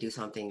really do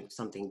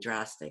something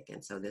drastic.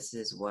 And so this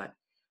is what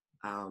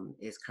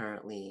is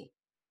currently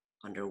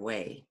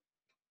underway.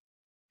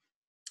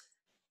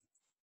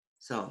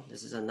 So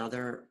this is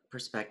another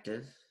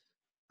perspective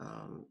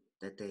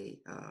that they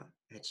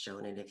had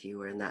shown. And if you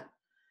were in that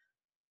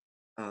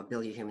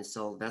Build Your Human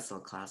Soul Vessel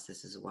class,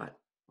 this is what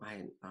I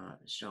had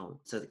shown.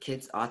 So the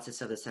kids,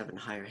 Autists of the Seven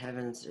Higher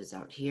Heavens, is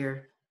out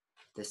here.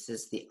 This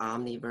is the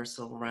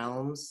omniversal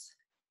realms.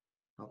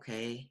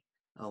 Okay.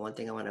 One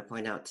thing I want to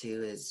point out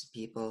too is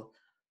people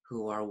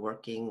who are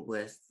working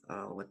with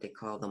what they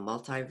call the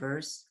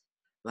multiverse.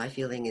 My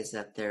feeling is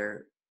that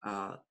they're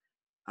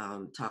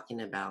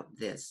talking about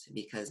this,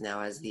 because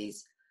now as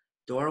these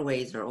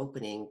doorways are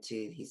opening to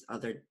these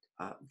other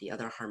the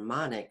other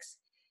harmonics,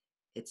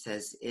 it's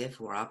as if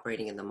we're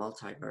operating in the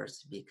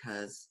multiverse,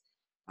 because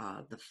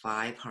the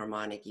 5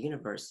 harmonic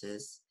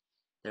universes,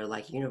 they're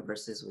like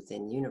universes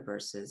within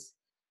universes.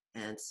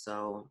 And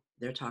so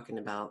they're talking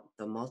about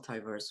the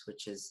multiverse,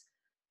 which is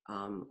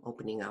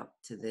opening up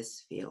to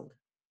this field.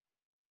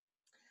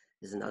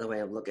 Is another way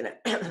of looking at,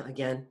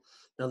 again,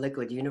 the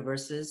liquid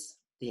universes,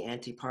 the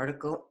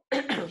antiparticle.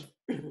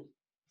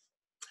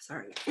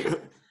 Sorry,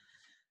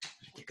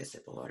 take a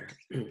sip of water.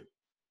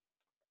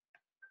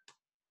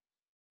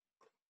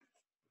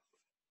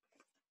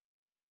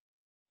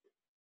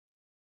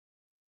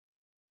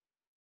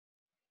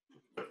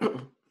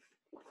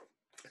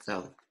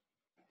 So,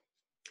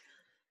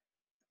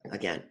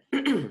 again,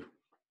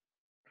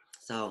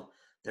 so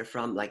they're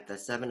from like the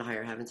 7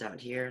 higher heavens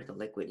out here, the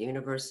liquid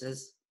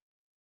universes,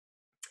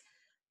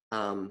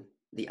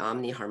 the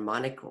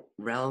omni-harmonic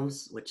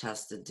realms, which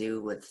has to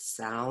do with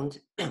sound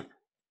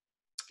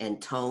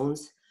and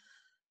tones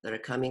that are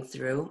coming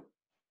through,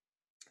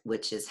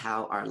 which is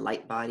how our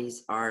light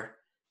bodies are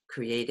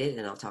created.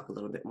 And I'll talk a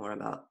little bit more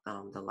about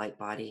the light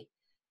body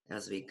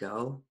as we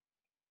go,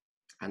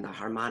 and the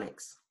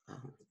harmonics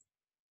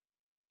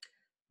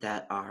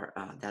that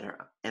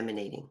are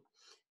emanating.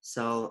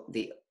 So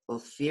the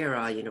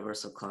Ophira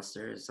Universal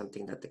Cluster is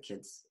something that the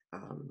kids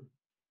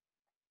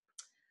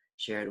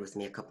shared with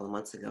me a couple of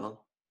months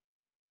ago,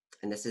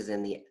 and this is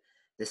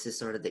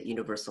sort of the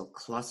universal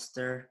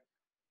cluster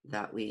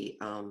that we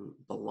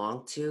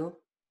belong to.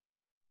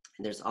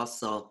 And there's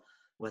also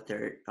what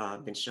they're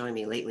been showing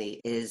me lately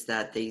is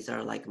that these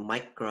are like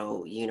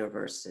micro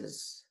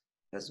universes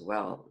as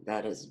well,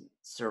 that is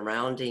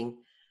surrounding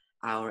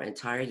our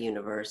entire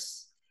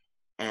universe,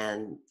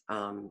 and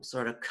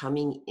sort of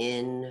coming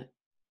in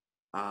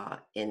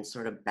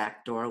sort of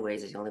back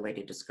doorways is the only way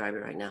to describe it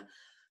right now,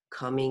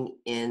 coming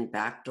in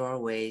back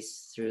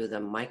doorways through the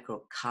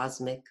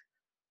microcosmic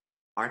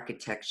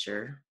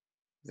architecture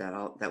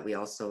that we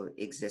also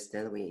exist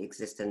in. We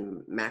exist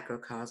in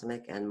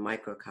macrocosmic and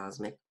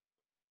microcosmic.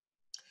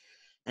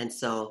 And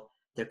so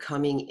they're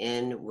coming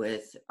in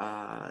with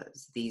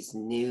these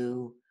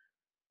new,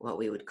 what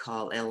we would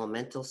call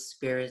elemental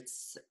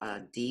spirits,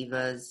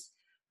 divas,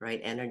 right?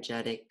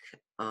 Energetic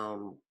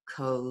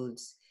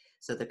codes.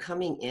 So they're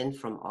coming in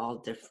from all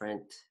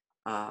different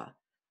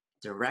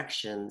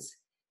directions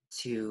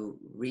to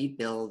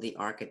rebuild the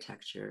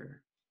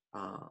architecture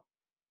of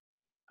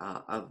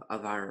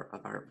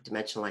our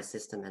dimensionalized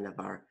system and of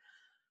our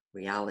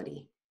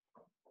reality.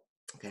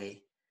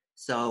 Okay,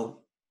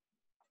 so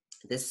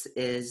this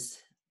is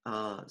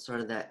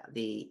sort of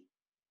the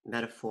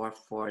metaphor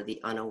for the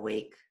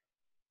unawake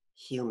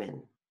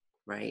human,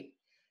 right?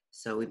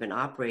 So we've been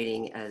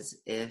operating as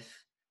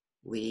if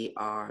we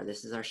are,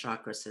 this is our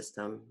chakra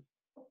system,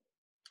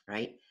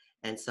 right?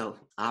 And so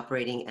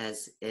operating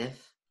as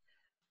if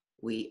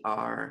we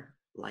are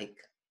like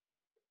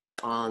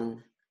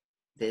on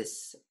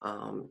this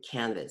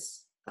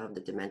canvas of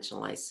the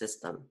dimensionalized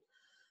system,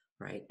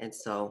 right? And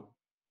so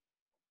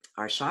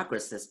our chakra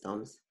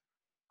systems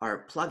are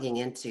plugging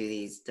into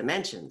these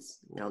dimensions.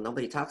 You know,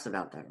 nobody talks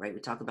about that, right?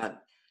 We talk about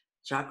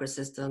chakra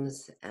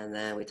systems, and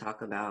then we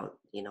talk about,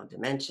 you know,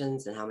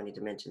 dimensions and how many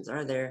dimensions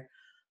are there,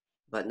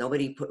 but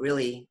nobody put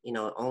really, you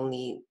know,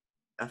 only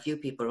a few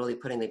people really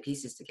putting the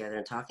pieces together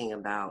and talking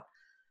about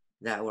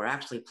that we're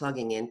actually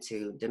plugging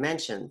into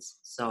dimensions.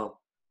 So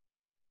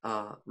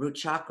root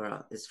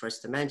chakra is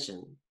first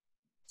dimension,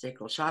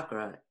 sacral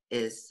chakra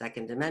is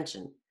second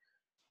dimension,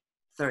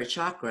 third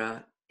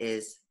chakra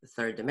is the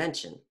third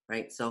dimension,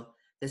 right? So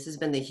this has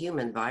been the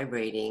human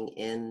vibrating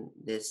in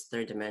this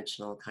third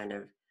dimensional kind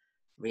of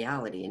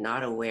reality,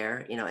 not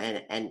aware, you know,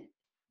 and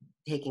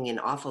taking an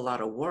awful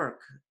lot of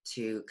work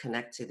to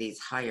connect to these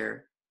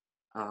higher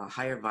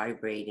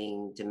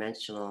vibrating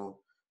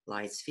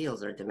dimensionalized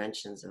fields or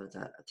dimensions of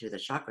through the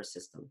chakra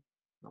system.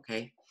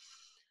 Okay.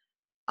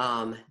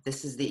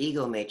 This is the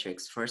ego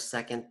matrix, first,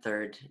 second,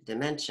 third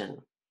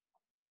dimension.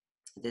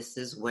 This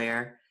is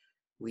where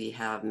we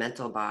have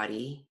mental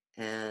body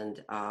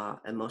and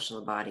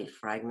emotional body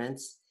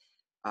fragments,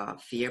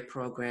 fear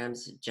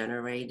programs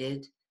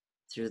generated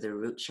through the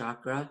root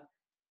chakra,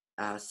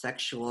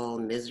 sexual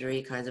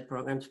misery kinds of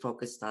programs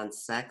focused on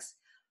sex,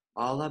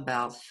 all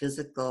about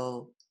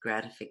physical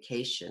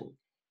gratification,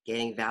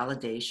 getting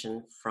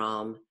validation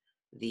from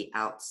the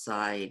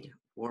outside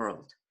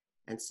world.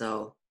 And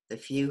so the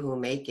few who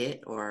make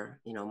it, or,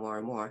 you know, more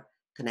and more,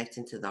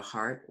 connecting to the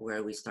heart,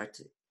 where we start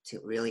to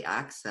really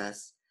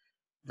access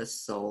the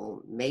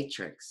soul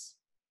matrix,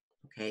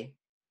 okay?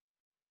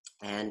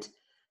 And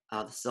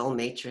the soul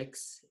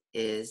matrix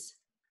is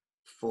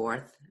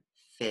fourth,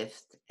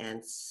 fifth,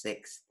 and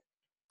sixth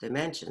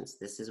dimensions.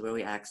 This is where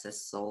we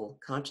access soul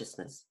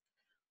consciousness.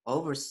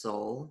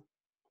 Oversoul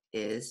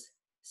is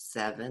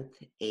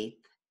seventh,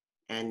 eighth,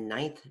 and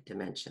ninth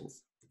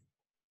dimensions,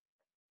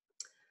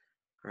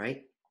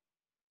 right?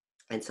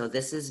 And so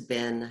this has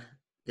been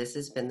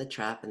the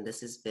trap, and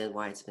this has been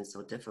why it's been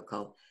so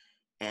difficult.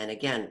 And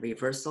again,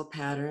 reversal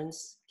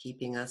patterns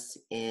keeping us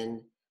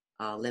in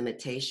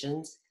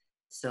limitations,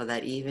 so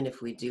that even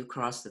if we do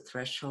cross the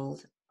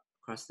threshold,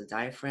 cross the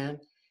diaphragm,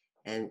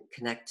 and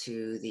connect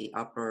to the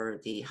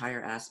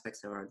higher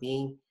aspects of our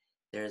being.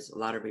 There's a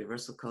lot of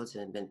reversal codes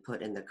that have been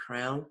put in the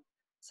crown,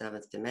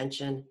 seventh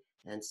dimension.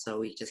 And so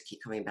we just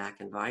keep coming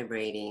back and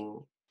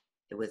vibrating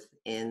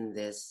within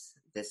this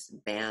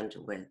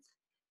bandwidth,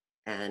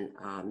 and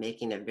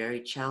making it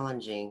very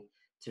challenging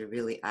to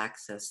really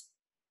access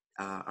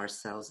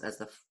ourselves as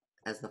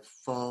the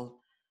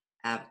full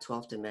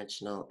 12th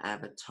dimensional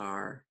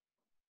avatar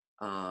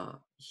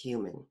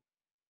human.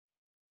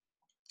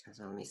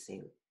 So let me see,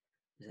 is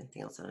there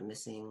anything else that I'm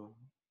missing?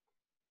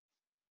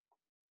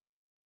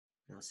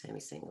 No,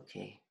 Sammie's saying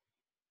okay,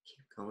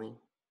 keep going.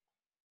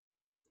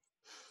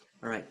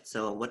 All right,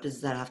 so what does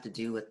that have to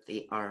do with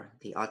the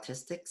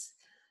autistics?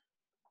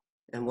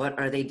 And what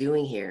are they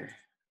doing here?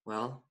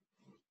 Well,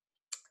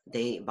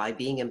 by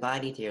being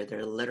embodied here,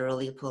 they're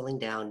literally pulling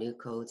down new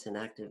codes and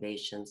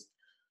activations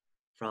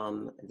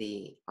from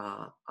the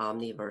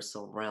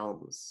omniversal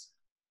realms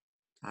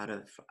out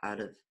of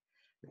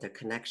their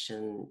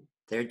connection,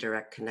 their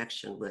direct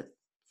connection with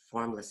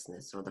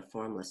formlessness, or the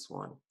formless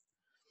one.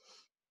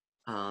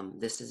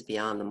 This is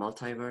beyond the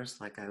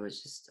multiverse, like I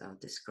was just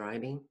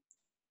describing.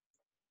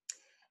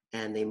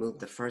 And they moved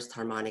the first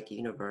harmonic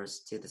universe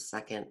to the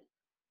second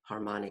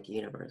harmonic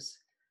universe.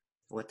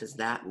 What does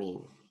that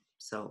mean?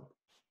 So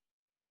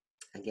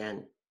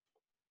again,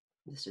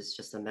 this is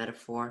just a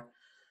metaphor.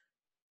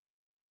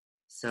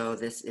 So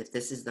if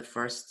this is the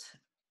first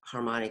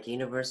harmonic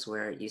universe,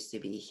 where it used to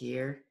be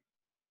here,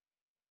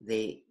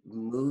 they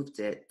moved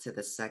it to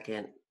the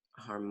second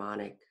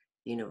harmonic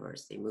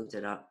universe. They moved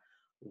it up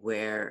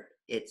where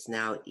it's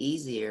now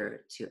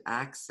easier to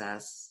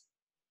access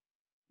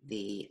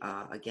the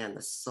again,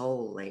 the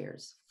soul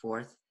layers,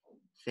 4th,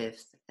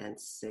 5th, and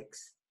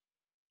 6th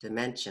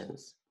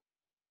dimensions.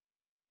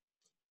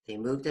 They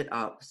moved it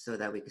up so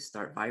that we could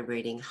start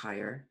vibrating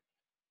higher,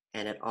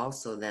 and it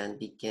also then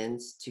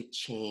begins to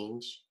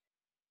change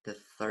the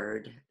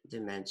third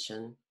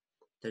dimension,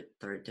 the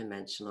third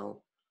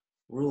dimensional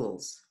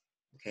rules.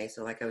 Okay,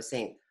 so like I was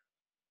saying,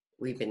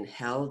 we've been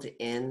held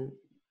in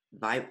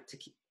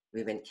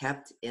we've been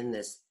kept in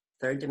this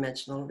third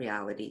dimensional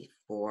reality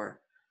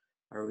for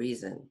a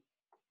reason,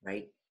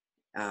 right?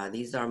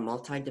 These are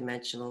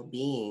multidimensional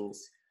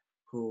beings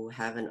who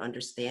have an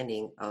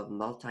understanding of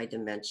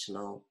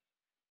multidimensional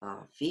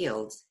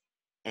fields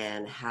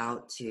and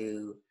how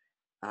to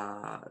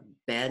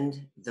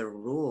bend the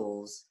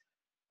rules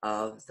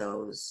of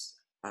those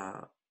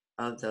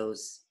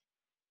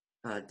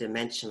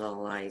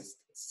dimensionalized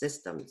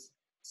systems.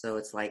 So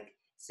it's like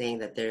saying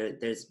that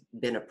there's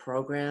been a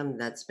program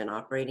that's been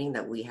operating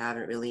that we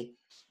haven't really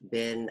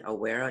been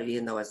aware of,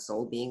 even though as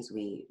soul beings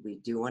we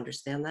do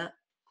understand that.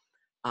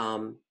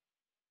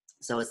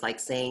 So it's like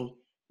saying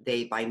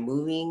by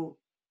moving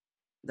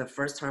the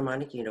first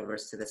harmonic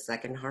universe to the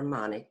second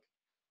harmonic,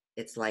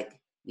 it's like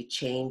you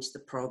change the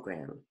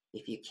program.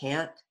 If you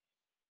can't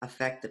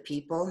affect the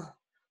people,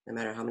 no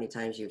matter how many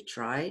times you've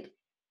tried,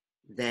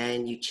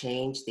 then you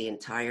change the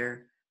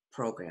entire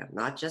program,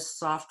 not just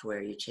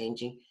software. You're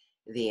changing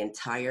the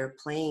entire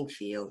playing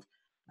field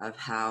of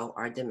how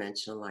our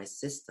dimensionalized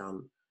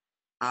system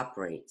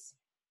operates.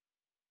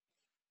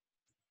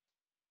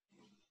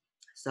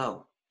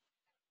 So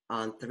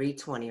on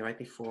 3/20, right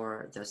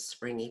before the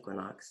spring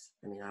equinox,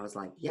 I mean, I was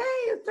like, yay,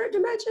 the third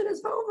dimension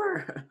is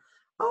over.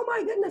 Oh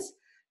my goodness.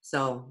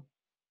 So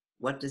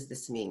what does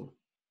this mean?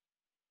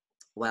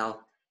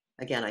 Well,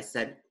 again, I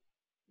said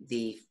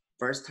the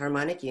first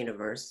harmonic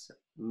universe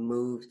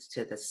moved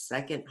to the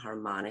second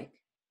harmonic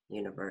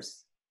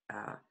universe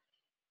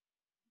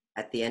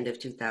at the end of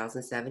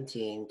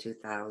 2017,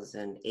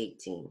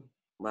 2018.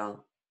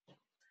 Well,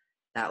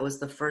 that was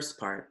the first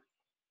part,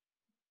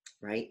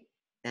 right?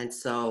 And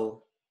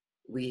so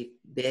we've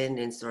been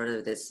in sort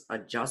of this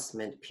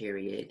adjustment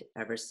period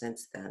ever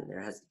since then.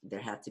 There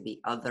had to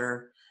be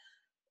other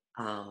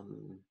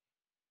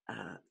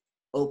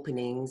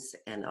openings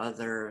and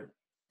other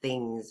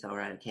things,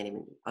 or I can't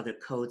even, other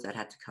codes that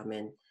had to come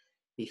in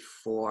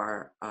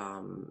before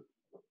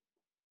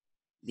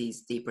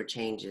these deeper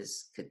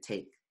changes could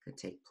take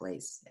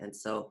place. And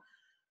so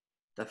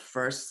the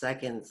first,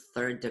 second,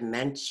 third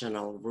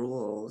dimensional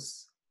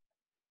rules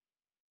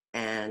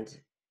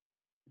and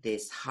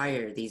these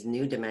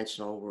new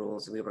dimensional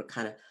rules, we were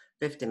kind of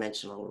fifth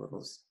dimensional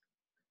rules,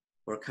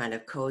 were kind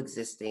of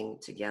coexisting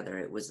together.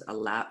 It was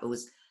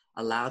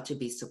allowed to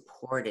be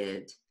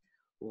supported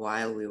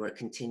while we were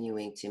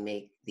continuing to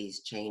make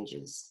these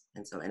changes.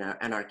 And so,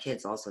 and our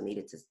kids also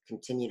needed to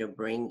continue to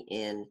bring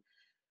in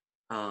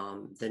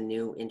the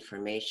new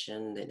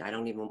information that I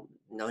don't even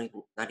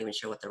know, not even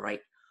sure what the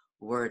right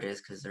word is,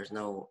 because there's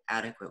no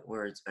adequate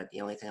words, but the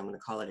only thing I'm going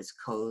to call it is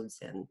codes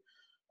and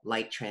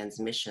light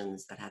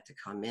transmissions that had to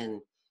come in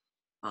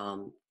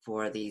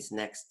for these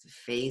next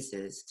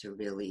phases to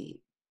really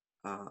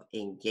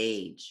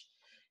engage.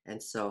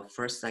 And so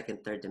first,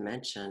 second, third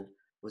dimension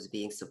was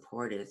being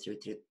supported through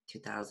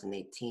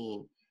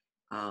 2018.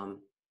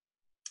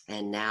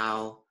 And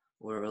now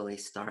we're really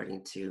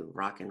starting to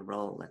rock and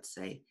roll, let's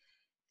say.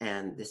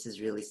 And this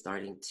is really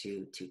starting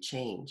to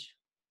change.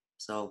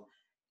 So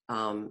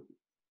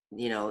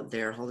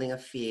they're holding a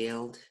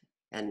field.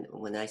 And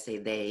when I say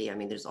they, I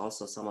mean, there's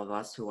also some of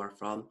us who are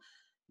from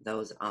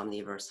those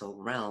omniversal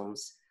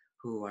realms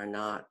who are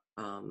not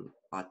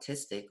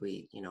autistic.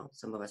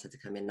 Some of us had to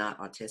come in not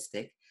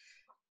autistic.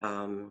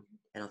 And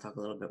I'll talk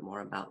a little bit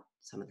more about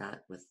some of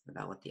that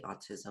about what the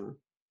autism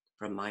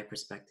from my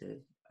perspective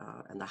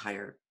and the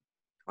higher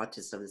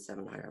autists of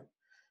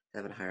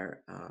the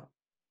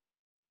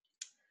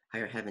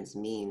higher heavens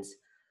means.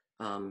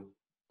 But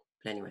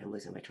anyway, I'm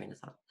losing my train of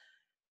thought.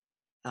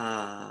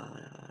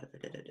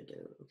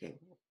 Okay.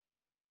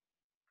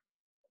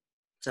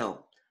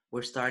 So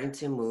we're starting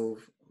to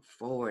move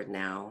forward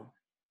now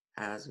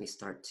as we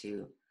start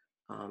to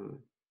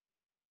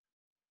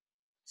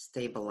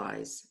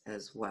stabilize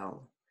as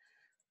well.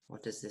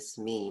 What does this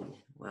mean?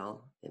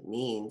 Well, it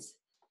means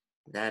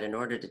that in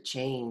order to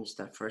change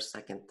the first,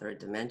 second, third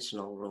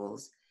dimensional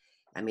rules,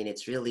 I mean,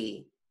 it's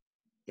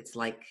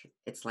like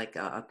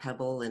a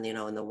pebble in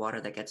the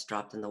water that gets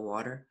dropped in the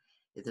water.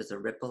 If there's a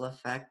ripple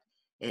effect,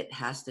 it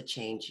has to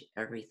change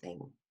everything,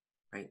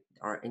 right?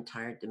 Our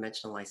entire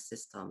dimensionalized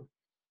system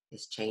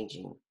is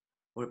changing.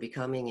 We're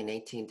becoming an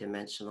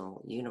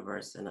 18-dimensional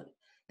universe, and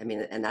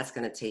that's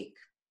going to take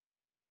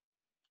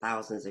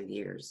thousands of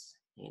years,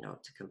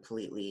 to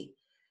completely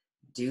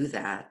do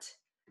that.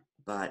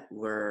 But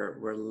we're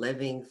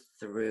living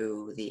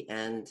through the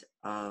end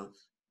of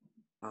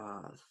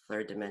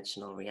third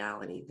dimensional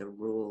reality, the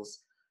rules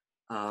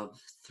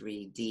of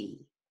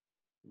 3D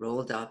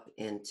rolled up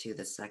into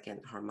the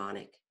second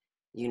harmonic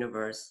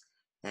universe,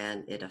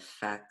 and it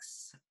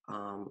affects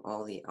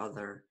all the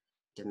other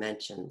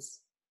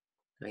dimensions.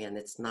 Again,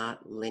 it's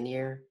not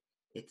linear.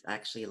 It's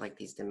actually like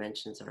these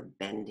dimensions are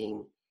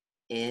bending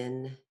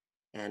in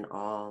and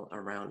all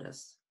around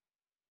us.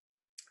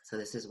 So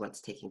this is what's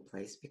taking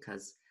place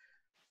because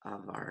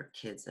of our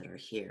kids that are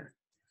here.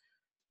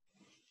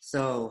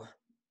 So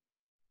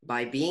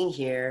by being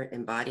here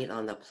embodied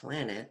on the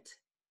planet,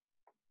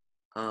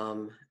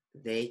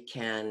 they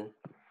can,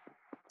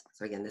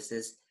 so again, this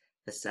is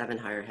the 7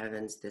 higher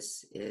heavens.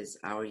 This is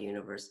our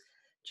universe,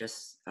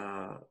 just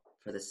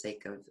for the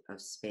sake of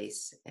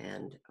space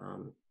and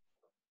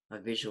a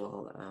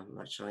visual. I'm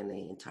not showing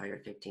the entire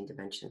 15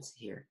 dimensions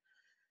here.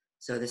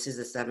 So this is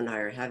the 7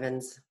 higher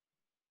heavens.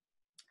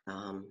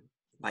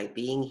 By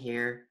being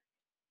here,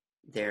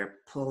 they're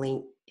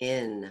pulling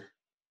in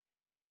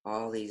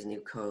all these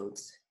new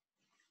codes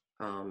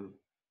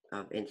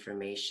of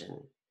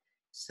information.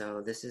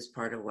 So this is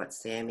part of what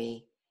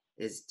Sammie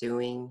is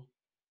doing,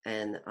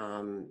 and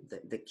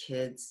the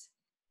kids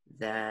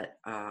that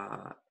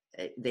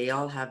they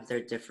all have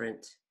their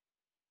different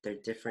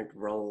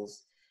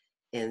roles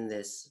in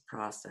this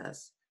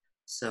process.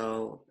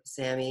 So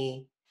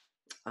Sammie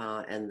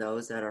and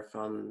those that are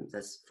from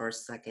this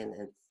first, second,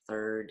 and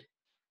third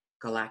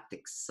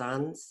Galactic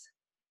Suns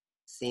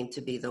seem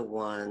to be the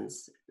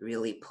ones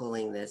really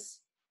pulling this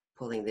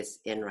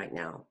in right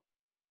now.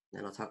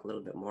 And I'll talk a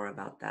little bit more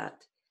about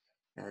that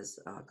as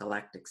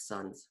Galactic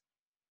Suns.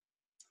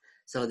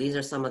 So these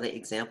are some of the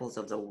examples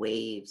of the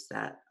waves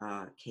that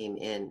came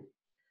in.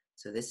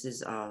 So this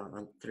is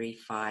on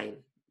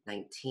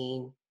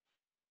 3/5/19.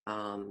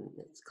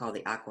 It's called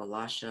the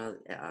Aqualasha.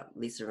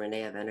 Lisa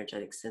Renee of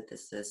Energetic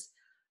Synthesis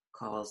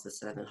calls the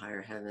 7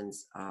 higher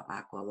heavens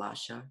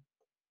Aqualasha.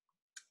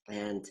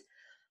 And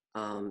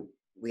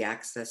we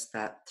access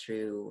that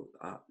through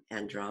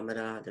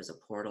Andromeda. There's a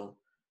portal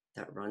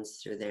that runs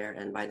through there.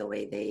 And by the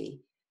way,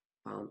 they,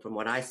 from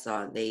what I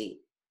saw,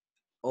 they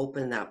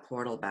opened that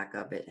portal back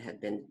up. It had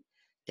been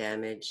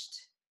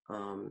damaged.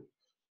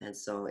 And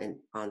so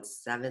on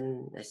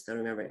 7, I still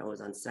remember it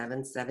was on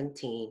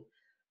 7/17,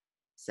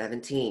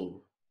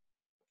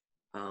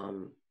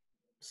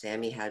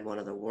 Sammie had one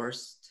of the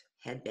worst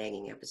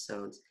headbanging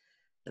episodes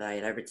that I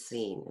had ever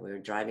seen. We were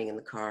driving in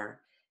the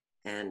car,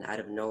 and out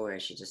of nowhere,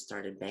 she just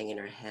started banging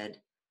her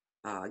head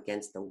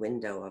against the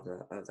window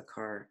of the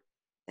car,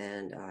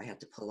 and I had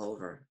to pull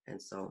over.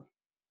 And so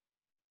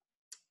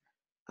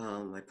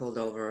I pulled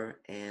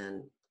over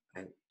and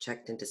I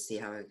checked in to see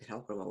how I could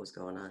help her, what was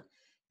going on,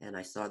 and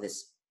I saw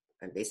this,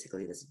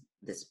 basically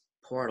this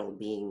portal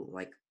being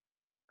like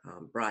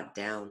brought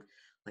down,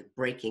 like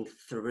breaking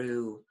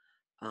through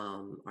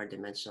our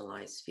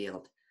dimensionalized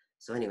field.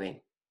 So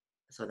anyway,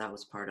 so that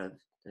was part of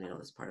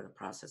this part of the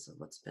process of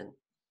what's been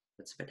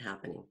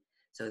happening.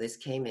 So this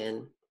came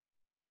in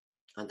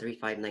on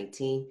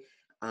 3/5/19,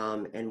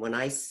 and when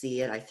I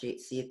see it, I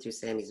see it through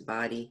Sammie's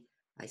body.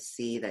 I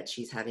see that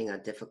she's having a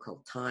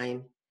difficult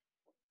time,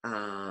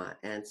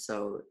 and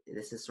so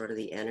this is sort of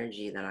the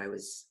energy that I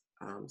was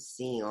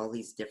seeing, all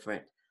these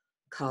different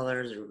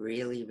colors,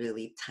 really,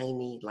 really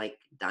tiny, like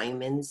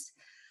diamonds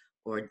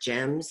or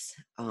gems,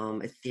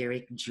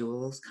 etheric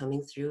jewels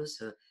coming through.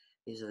 So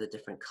these are the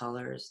different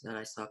colors that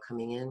I saw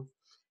coming in.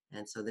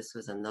 And so this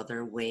was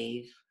another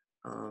wave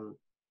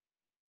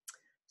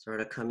sort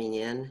of coming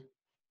in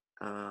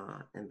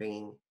and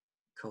bringing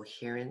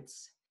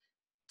coherence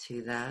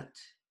to that,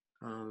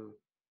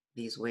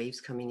 these waves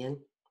coming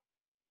in.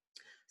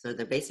 So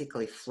they're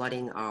basically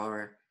flooding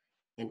our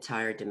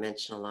entire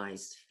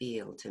dimensionalized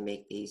field to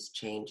make these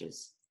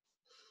changes.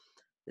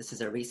 This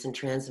is a recent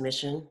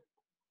transmission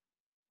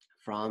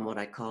from what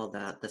I call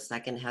the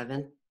second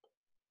heaven.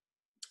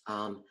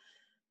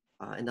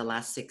 In the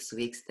last 6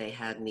 weeks, they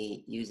had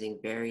me using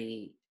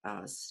very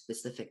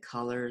specific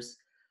colors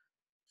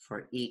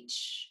for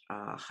each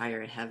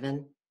higher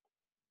heaven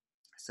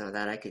so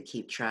that I could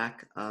keep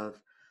track of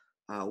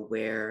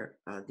where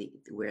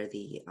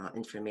the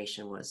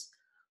information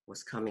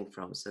was coming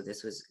from. So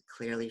this was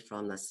clearly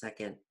from the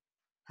second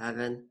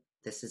heaven.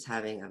 This is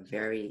having a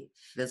very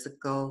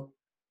physical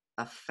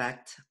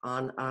effect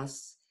on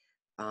us.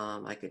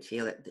 I could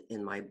feel it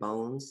in my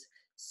bones.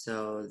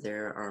 So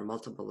there are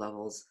multiple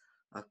levels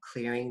of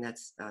clearing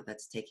that's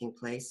taking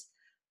place.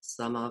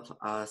 Some of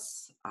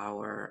us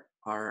are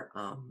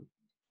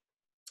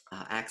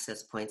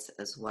access points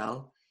as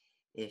well.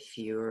 If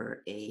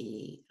you're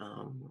a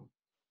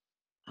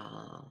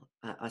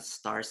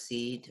star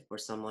seed or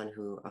someone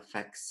who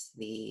affects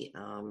the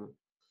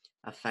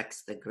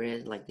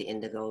grid, like the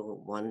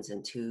indigo ones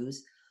and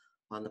twos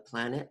on the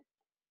planet,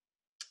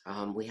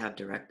 we have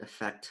direct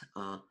effect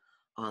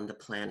on the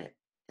planet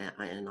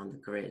and on the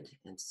grid.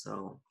 And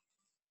so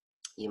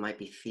you might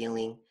be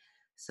feeling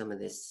some of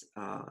this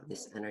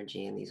this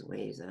energy and these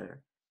waves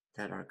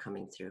that are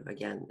coming through.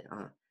 Again,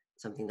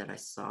 something that I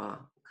saw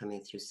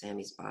coming through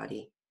Sammie's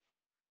body.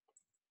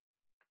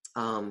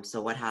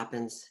 So what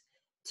happens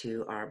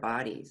to our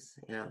bodies?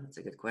 Yeah, that's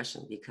a good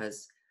question,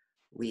 because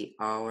we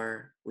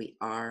are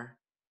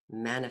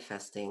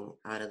manifesting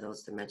out of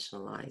those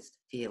dimensionalized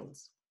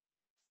fields.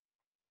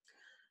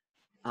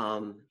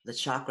 The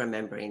chakra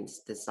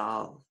membranes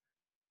dissolve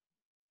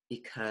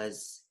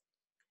because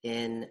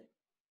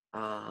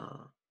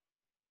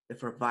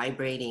if we're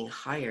vibrating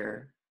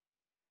higher,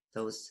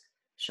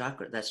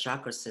 that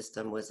chakra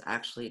system was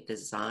actually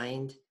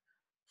designed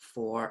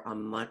for a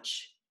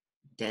much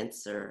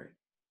denser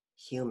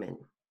human.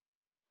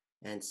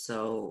 And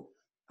so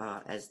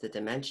as the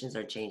dimensions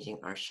are changing,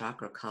 our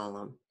chakra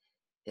column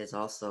is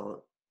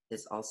also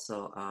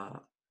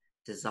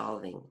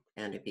dissolving,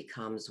 and it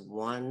becomes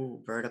one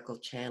vertical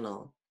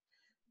channel.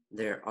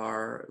 There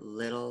are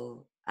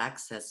little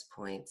access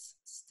points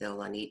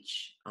still on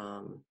each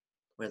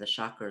where the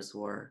chakras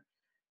were,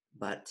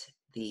 but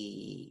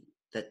the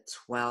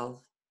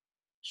 12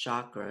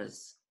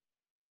 chakras,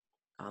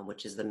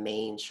 which is the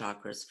main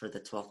chakras for the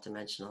 12th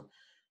dimensional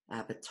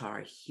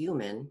avatar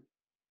human,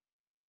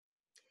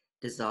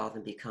 dissolve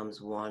and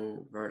becomes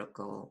one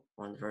vertical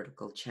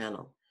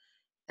channel.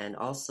 And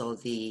also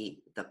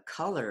the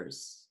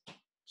colors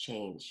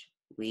change.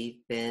 We've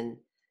been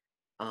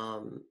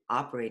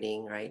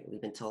operating, right?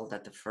 We've been told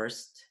that the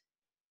first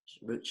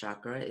root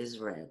chakra is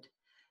red,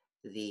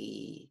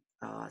 the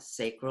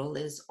sacral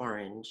is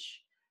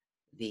orange,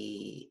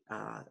 the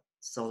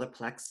solar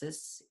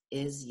plexus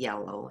is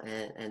yellow,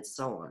 and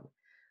so on.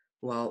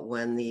 Well,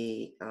 when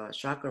the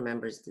chakra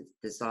members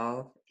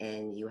dissolve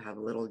and you have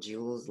little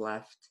jewels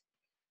left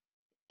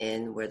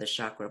in where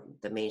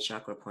the main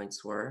chakra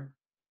points were,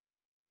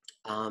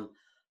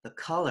 the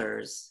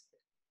colors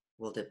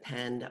will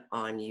depend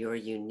on your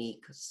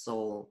unique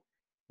soul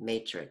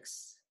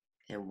matrix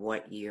and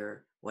what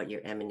you're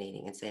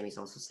emanating. And Sammie's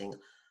also saying,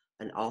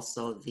 and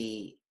also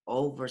the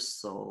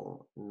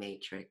oversoul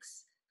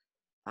matrix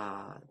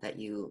that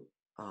you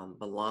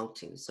belong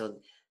to. So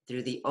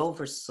through the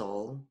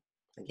oversoul,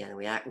 again,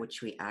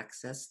 which we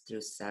access through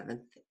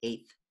 7th,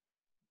 8th,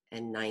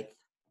 and 9th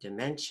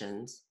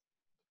dimensions,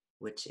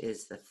 which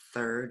is the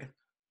third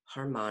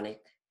harmonic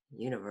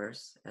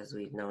universe as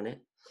we've known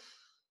it.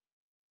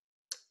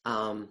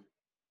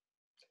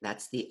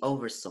 That's the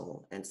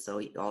oversoul. And so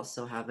you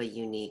also have a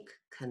unique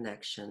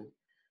connection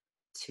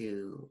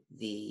to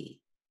the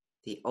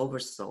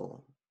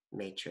oversoul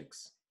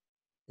matrix.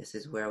 This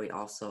is where we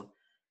also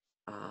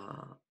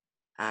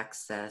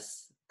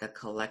access the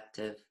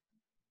collective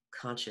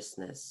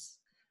consciousness,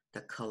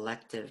 the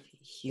collective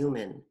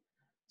human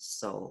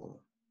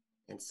soul.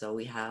 And so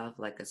we have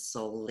like a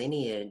soul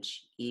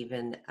lineage,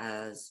 even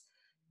as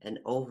an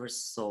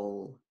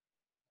oversoul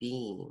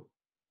being.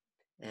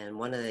 And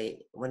one of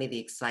the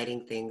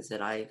exciting things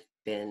that I've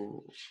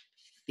been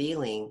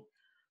feeling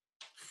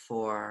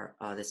for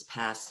this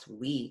past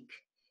week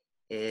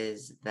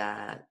is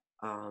that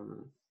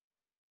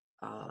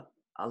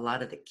a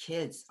lot of the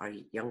kids, our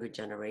younger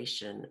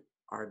generation,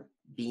 are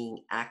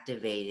being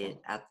activated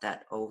at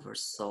that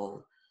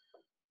oversoul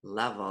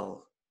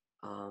level.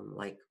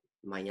 Like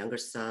my younger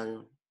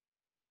son,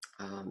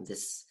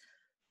 this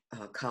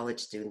college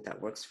student that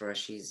works for us,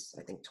 she's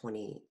I think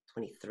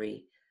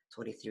 23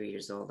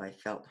 years old. I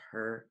felt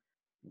her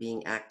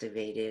being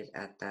activated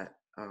at that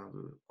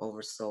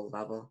oversoul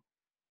level.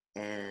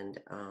 And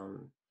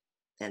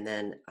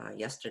then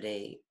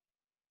yesterday,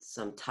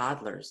 some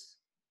toddlers,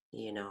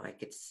 I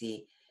could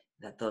see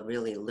that the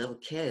really little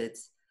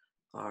kids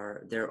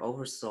their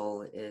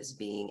oversoul is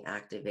being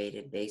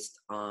activated based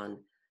on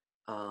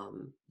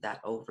that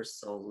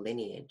oversoul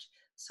lineage.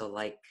 So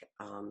like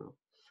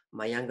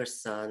my younger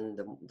son,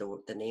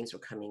 the names were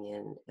coming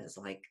in as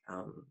like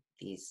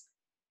these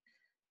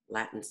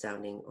Latin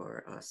sounding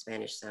or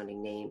Spanish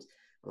sounding names,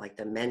 like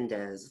the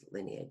Mendez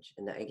lineage.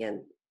 And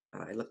again,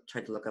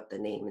 tried to look up the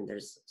name, and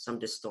there's some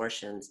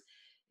distortions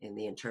in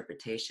the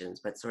interpretations,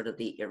 but sort of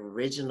the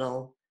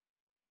original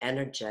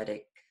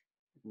energetic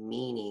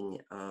meaning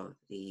of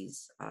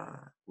these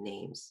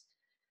names.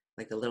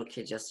 Like the little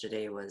kid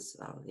yesterday was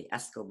the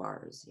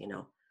Escobars, you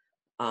know.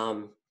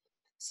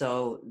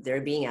 So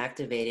they're being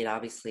activated,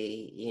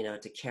 obviously, you know,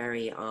 to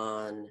carry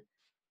on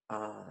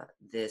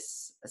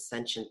this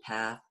ascension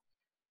path,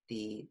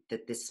 the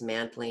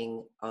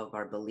dismantling of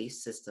our belief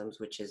systems,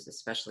 which is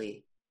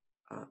especially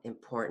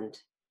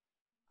important,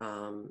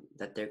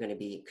 that they're going to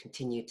be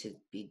continue to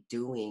be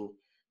doing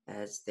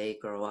as they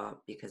grow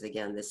up, because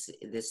again, this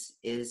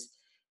is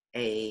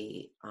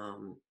a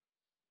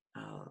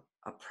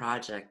a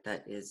project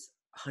that is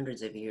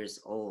hundreds of years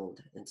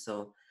old, and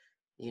so,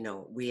 you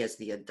know, we as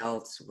the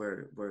adults,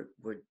 we're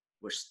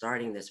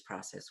starting this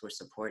process, we're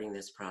supporting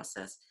this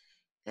process,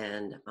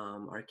 and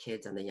our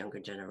kids and the younger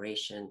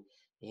generation,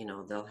 you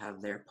know, they'll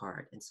have their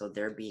part, and so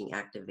they're being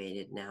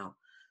activated now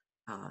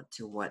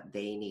to what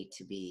they need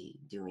to be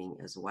doing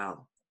as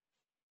well.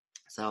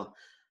 So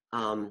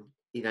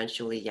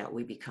eventually, yeah,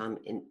 we become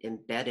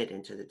embedded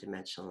into the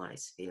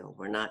dimensionalized field.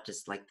 We're not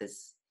just like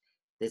this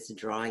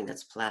drawing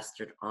that's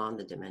plastered on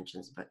the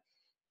dimensions, but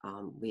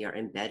we are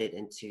embedded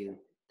into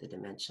the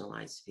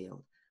dimensionalized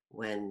field.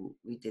 When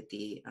we did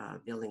the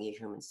Building a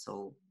Human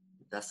Soul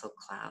Vessel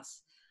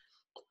class,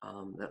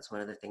 that's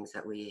one of the things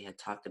that we had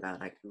talked about.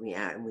 Like we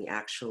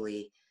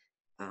actually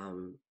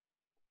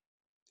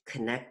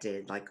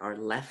connected, like our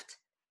left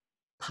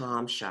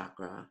palm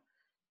chakra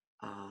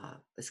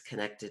is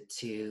connected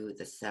to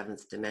the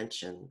seventh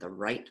dimension. The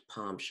right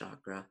palm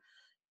chakra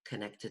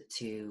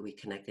we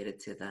connected it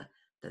to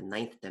the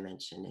ninth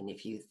dimension. And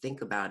if you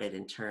think about it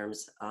in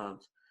terms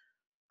of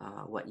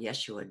what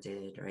Yeshua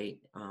did, right?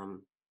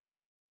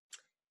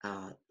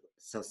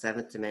 So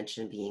seventh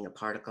dimension being a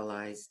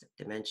particleized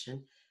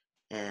dimension,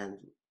 and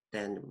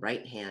then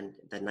right hand,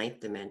 the ninth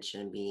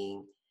dimension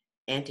being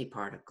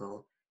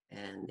antiparticle,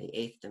 and the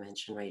eighth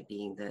dimension, right,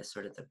 being the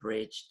sort of the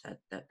bridge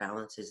that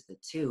balances the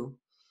two.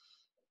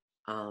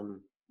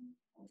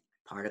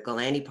 Particle,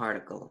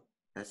 antiparticle.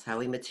 That's how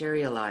we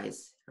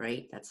materialize,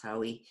 right? That's how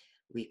we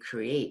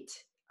create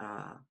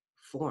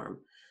form.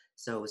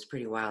 So it was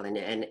pretty wild.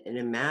 And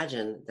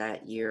imagine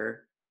that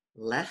your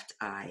left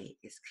eye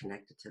is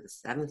connected to the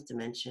seventh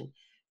dimension.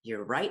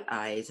 Your right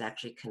eye is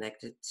actually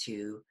connected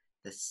to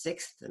the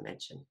sixth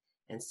dimension.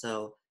 And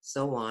so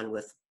on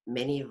with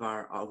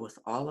with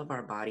all of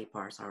our body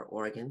parts, our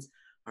organs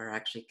are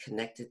actually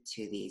connected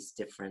to these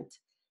different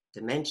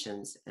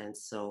dimensions. And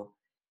so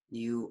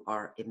you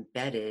are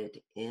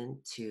embedded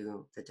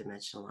into the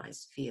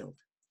dimensionalized field.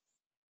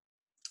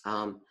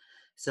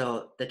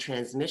 So the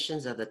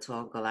transmissions of the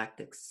 12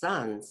 galactic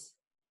suns,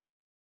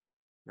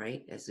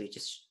 right, as we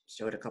just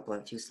showed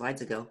a few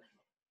slides ago,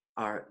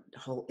 our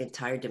whole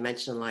entire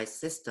dimensionalized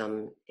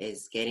system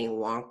is getting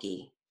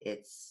wonky.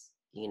 It's,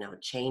 you know,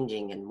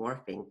 changing and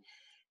morphing,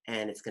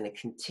 and it's going to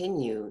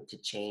continue to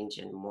change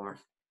and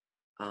morph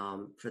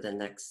for the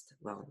next,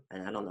 well,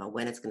 and I don't know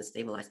when it's going to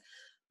stabilize,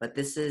 but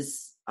this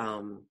is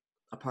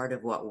a part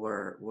of what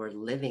we're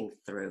living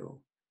through.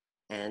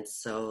 And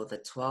so the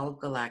 12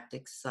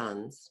 galactic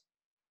suns,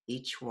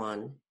 each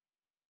one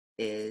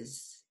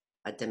is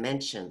a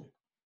dimension.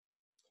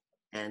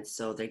 And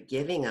so they're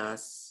giving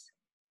us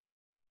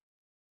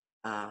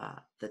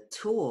the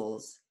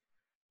tools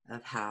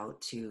of how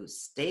to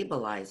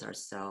stabilize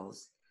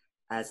ourselves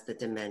as the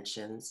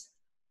dimensions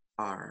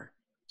are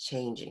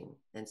changing.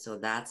 And so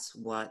that's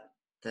what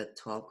the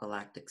 12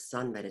 galactic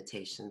sun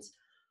meditations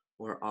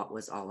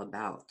was all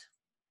about.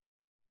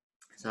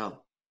 So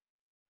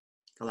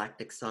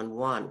Galactic Sun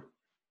 1,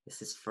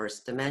 this is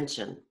first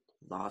dimension,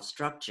 law of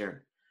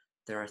structure.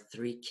 There are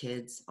 3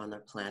 kids on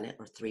their planet,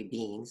 or 3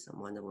 beings, and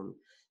one of them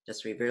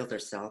just revealed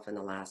herself in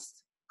the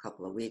last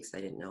couple of weeks.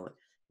 I didn't know it,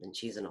 and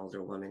she's an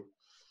older woman.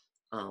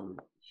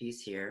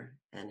 She's here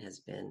and has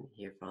been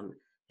here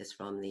is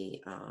from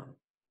the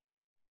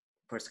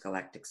first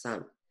galactic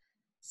sun.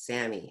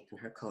 Sammie and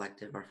her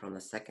collective are from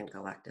the second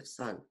galactic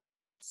sun.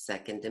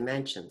 Second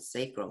dimension,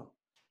 sacral,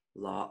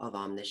 law of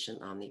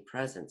omniscient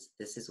omnipresence.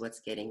 This is what's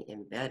getting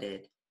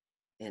embedded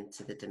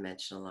into the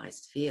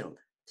dimensionalized field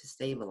to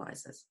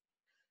stabilize us.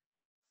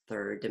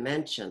 Third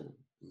dimension,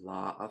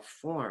 law of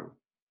form,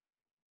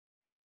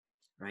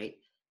 right?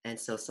 And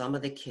so some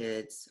of the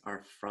kids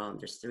are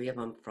there's 3 of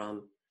them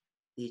from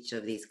each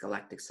of these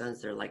galactic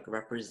suns. They're like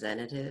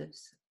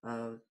representatives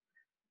of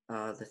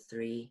those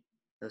 3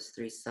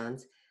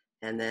 suns.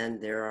 And then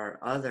there are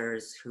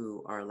others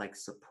who are like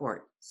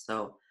support.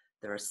 So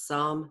there are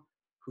some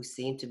who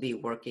seem to be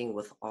working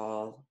with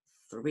all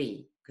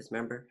 3. Because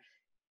remember,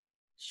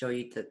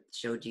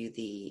 showed you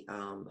the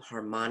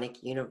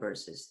harmonic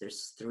universes.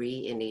 There's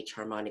 3 in each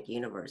harmonic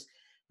universe.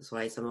 That's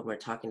why some of them are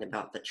talking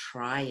about the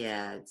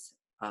triads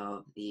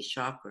of the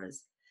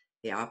chakras.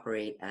 They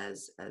operate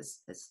as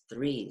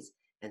 3s.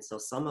 And so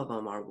some of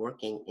them are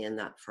working in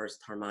that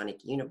first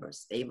harmonic universe,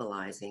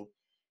 stabilizing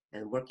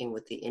and working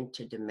with the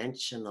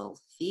interdimensional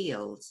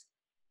fields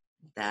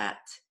that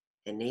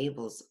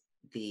enables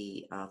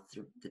the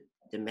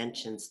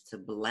dimensions to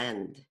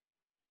blend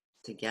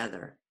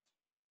together.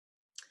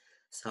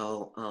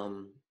 So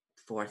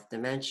fourth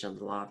dimension,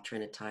 the law of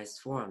trinitized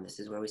form. This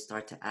is where we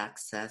start to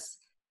access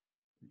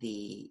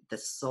the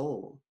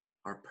soul,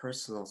 our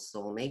personal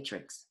soul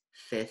matrix.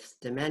 Fifth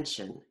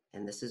dimension,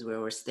 and this is where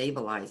we're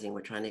stabilizing.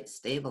 We're trying to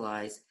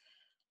stabilize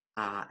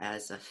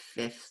as a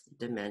fifth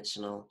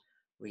dimensional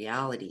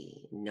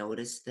reality.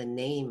 Notice the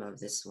name of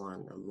this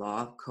one, the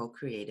law of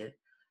co-creative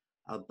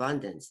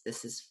abundance.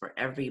 This is for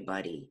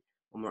everybody.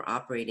 When we're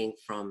operating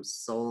from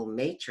soul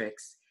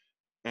matrix,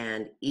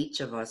 and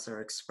each of us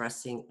are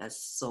expressing as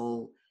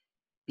soul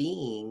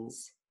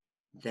beings,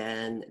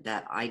 then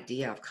that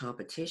idea of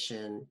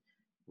competition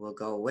will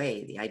go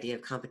away. The idea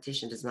of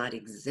competition does not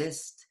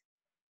exist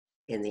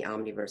in the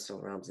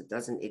omniversal realms. It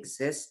doesn't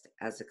exist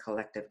as a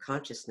collective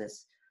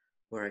consciousness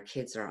where our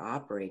kids are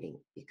operating,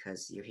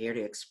 because you're here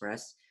to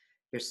express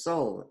your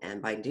soul.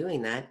 And by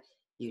doing that,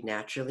 you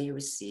naturally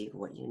receive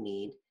what you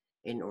need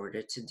in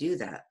order to do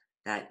that.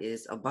 That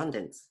is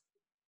abundance.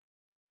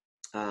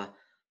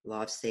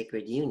 Law of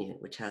sacred union,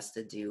 which has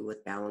to do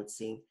with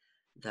balancing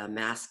the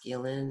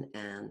masculine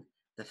and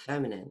the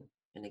feminine.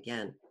 And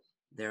again,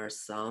 there are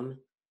some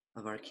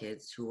of our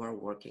kids who are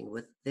working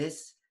with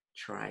this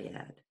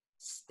triad,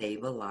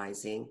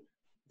 stabilizing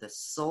the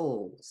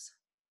souls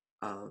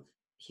of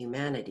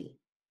humanity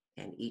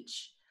and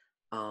each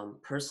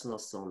personal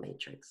soul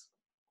matrix.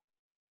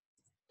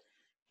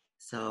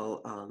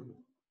 So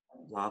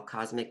law of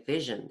cosmic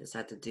vision, this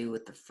had to do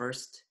with the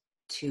first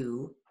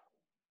two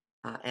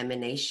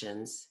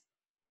emanations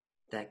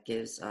that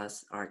gives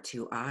us our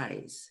two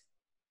eyes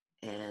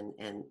and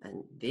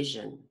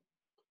vision.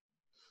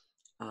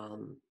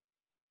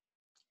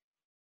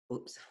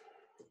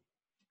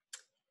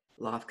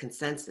 Law of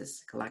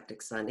consensus,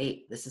 Galactic Sun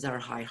 8. This is our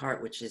high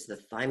heart, which is the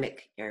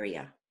thymic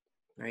area,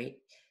 right?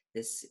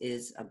 This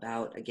is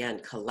about, again,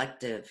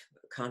 collective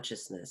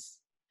consciousness.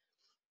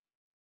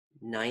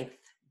 Ninth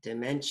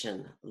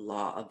dimension,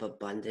 law of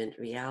abundant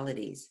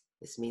realities.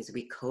 This means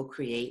we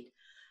co-create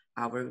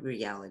our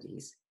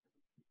realities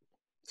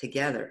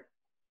together,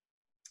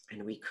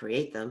 and we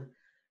create them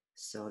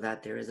so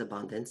that there is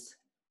abundance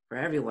for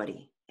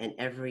everybody and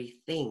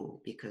everything,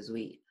 because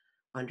we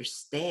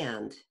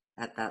understand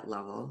at that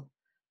level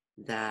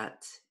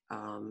that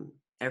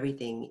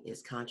everything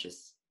is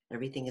conscious,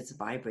 everything is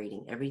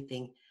vibrating,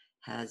 everything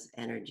has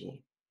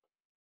energy.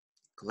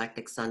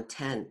 Galactic Sun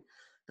 10,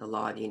 the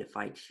law of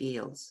unified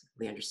fields.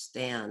 We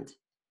understand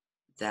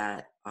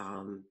that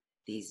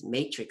these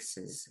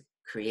matrices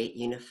create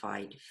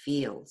unified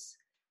fields.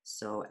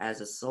 So as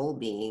a soul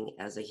being,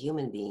 as a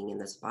human being in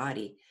this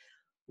body,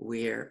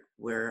 we're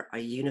a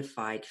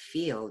unified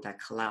field that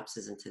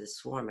collapses into this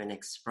form and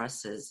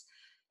expresses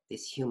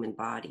this human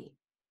body.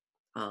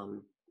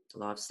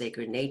 Law of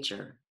sacred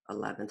nature,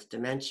 11th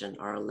dimension.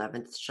 Our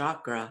 11th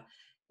chakra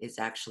is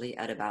actually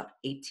at about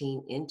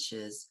 18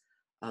 inches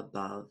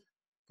above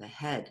the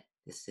head.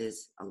 This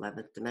is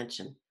 11th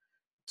dimension.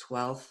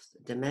 12th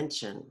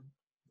dimension,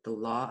 the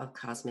law of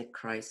cosmic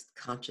Christ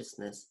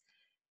consciousness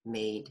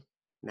made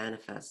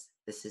manifest.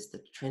 This is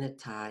the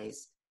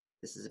trinitized,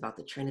 this is about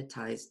the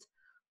trinitized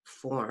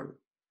form.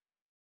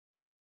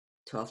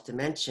 12th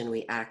dimension,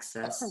 we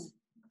access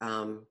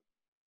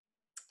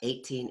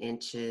 18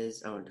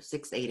 inches, or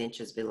 6 to 8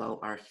 inches below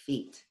our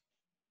feet.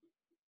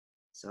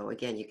 So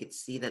again, you could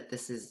see that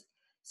this is,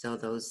 so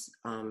those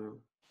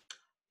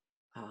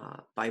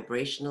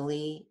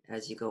vibrationally,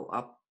 as you go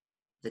up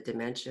the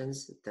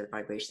dimensions, the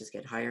vibrations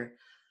get higher,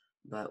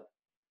 but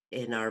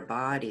in our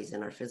bodies,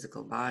 in our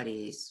physical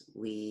bodies,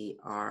 we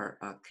are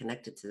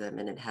connected to them,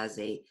 and it has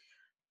a,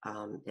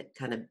 it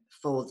kind of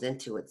folds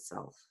into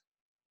itself,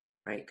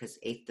 right? Because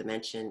 8th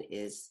dimension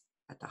is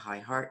at the high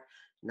heart.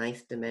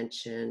 9th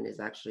dimension is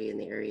actually in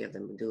the area of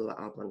the medulla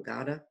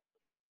oblongata,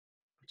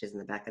 which is in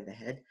the back of the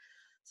head.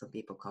 Some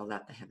people call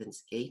that the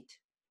Heaven's Gate.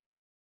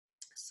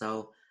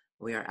 So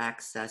we are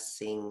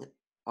accessing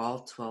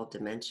all 12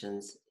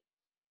 dimensions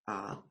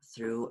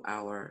through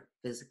our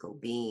physical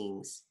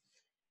beings,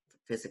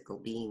 physical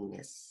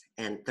beingness.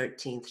 And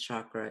 13th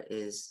chakra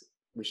is,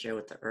 we share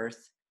with the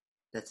earth,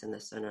 that's in the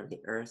center of the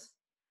earth.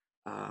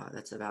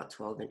 That's about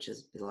 12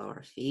 inches below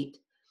our feet,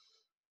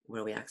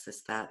 where we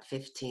access that.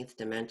 15th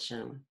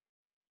dimension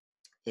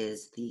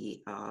is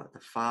the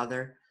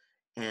Father,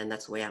 and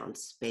that's way out in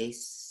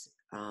space.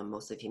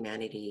 Most of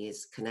humanity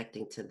is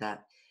connecting to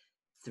that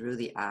through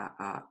the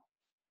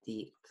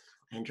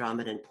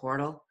Andromedan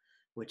portal,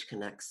 which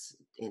connects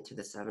into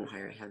the 7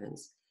 higher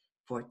heavens.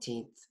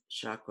 14th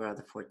chakra,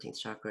 the 14th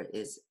chakra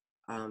is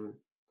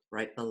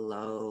right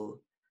below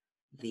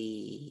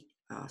the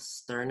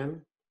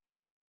sternum.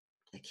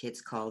 The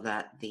kids call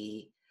that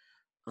the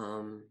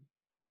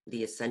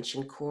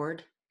ascension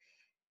cord.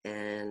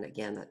 And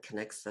again, that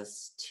connects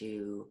us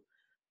to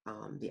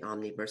the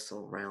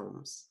omniversal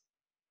realms.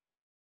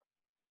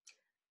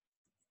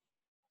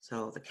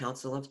 So the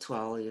Council of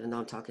 12, even though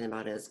I'm talking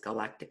about it as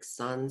Galactic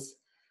Suns,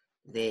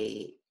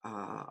 They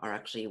are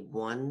actually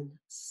one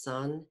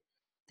sun.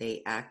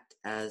 They act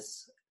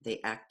as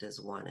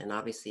one. And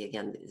obviously,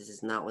 again, this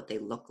is not what they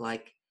look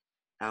like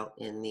out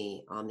in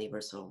the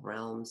omniversal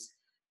realms.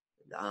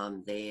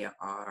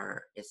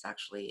 It's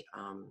actually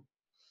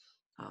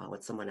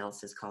what someone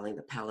else is calling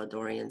the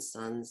Palladorian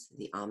suns,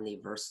 the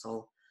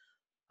omniversal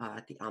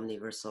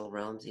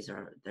realms.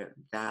 They're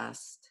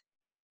vast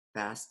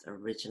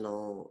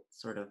original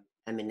sort of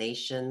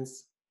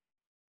emanations.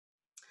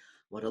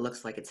 What it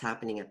looks like it's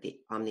happening at the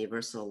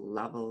omniversal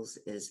levels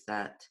is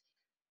that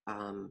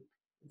um,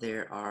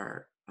 there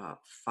are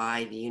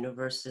 5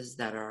 universes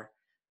that are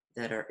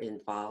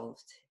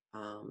involved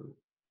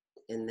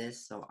in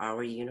this. So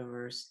our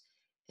universe,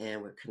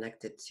 and we're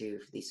connected to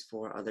these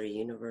 4 other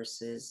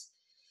universes.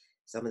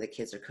 Some of the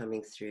kids are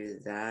coming through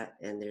that,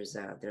 and there's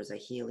a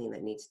healing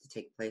that needs to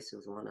take place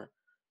with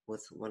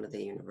one of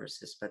the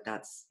universes. But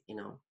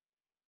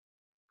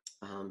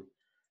um,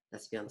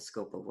 that's beyond the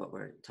scope of what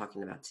we're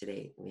talking about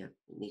today. We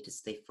need to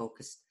stay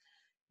focused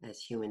as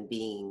human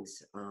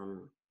beings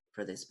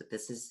for this. But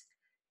this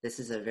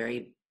is a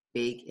very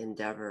big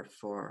endeavor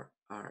for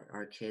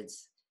our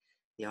kids,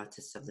 the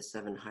autists of the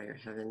 7 higher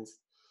heavens.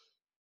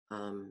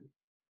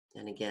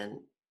 And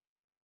again,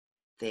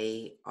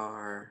 they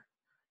are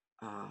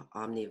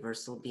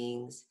omniversal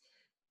beings.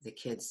 The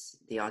kids,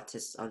 the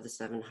autists of the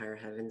 7 higher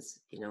heavens,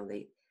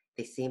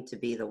 they seem to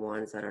be the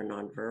ones that are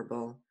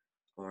nonverbal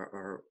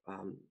or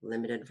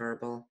limited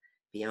verbal,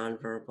 beyond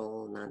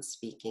verbal,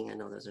 non-speaking. I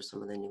know those are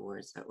some of the new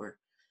words that we're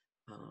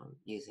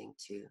using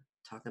to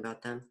talk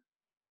about them.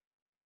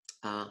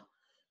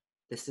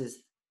 This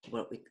is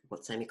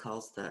what Sammie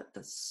calls the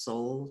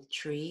soul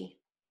tree.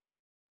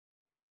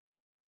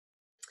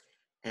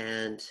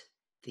 And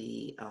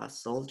the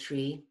soul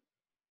tree,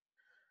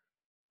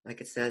 like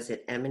it says,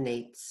 it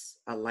emanates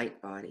a light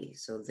body.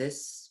 So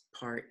this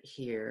part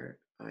here,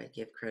 I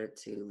give credit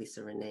to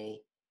Lisa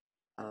Renee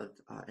of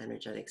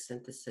Energetic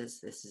Synthesis.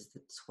 This is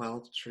the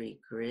 12 tree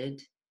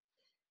grid,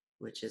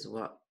 which is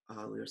what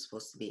we were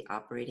supposed to be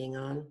operating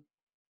on.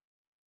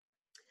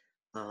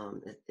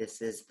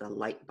 This is the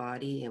light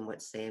body, and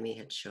what Sammie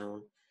had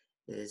shown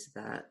is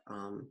that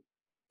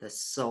the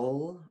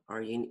soul,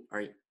 our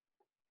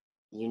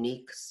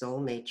unique soul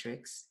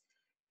matrix,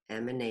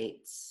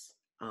 emanates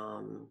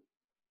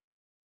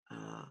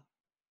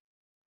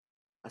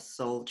a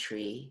soul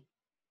tree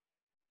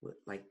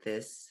like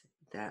this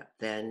that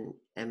then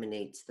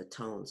emanates the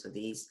tone. So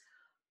these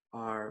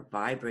are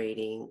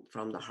vibrating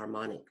from the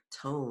harmonic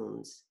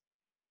tones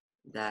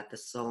that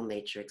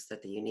the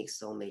unique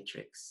soul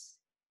matrix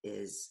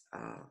is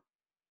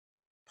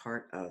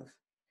part of.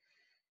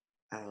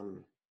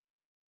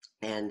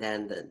 And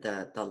then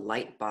the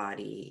light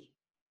body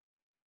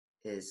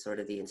is sort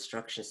of the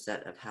instruction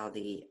set of how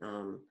the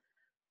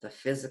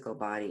physical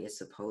body is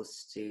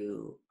supposed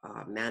to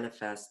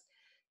manifest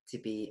to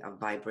be a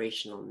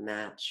vibrational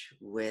match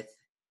with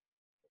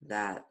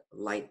that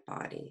light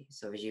body.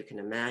 So as you can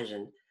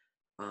imagine,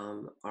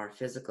 our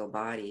physical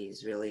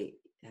bodies really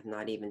have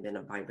not even been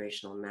a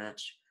vibrational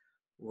match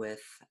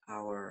with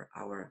our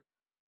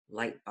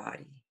light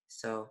body.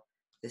 So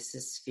this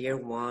is sphere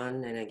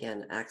 1, and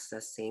again,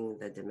 accessing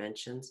the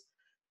dimensions.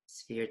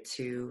 Sphere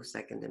 2,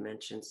 second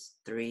dimensions,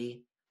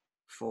 3,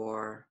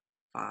 4,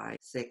 5,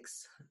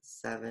 6,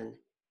 7,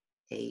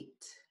 8,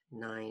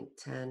 9,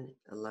 10,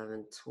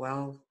 11,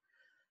 12.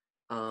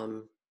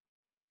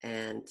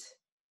 And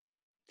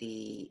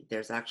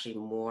there's actually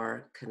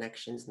more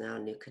connections now,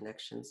 new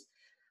connections.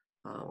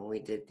 When we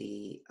did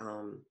the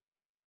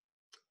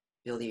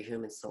Build Your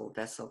Human Soul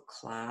Vessel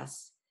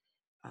class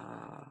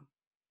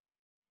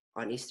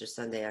on Easter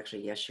Sunday,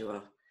 actually,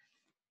 Yeshua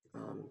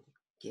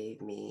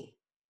gave me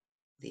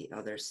the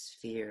other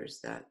spheres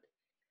that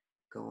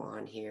go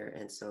on here.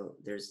 And so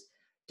there's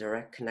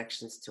direct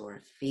connections to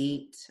our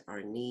feet,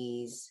 our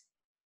knees,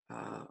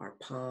 our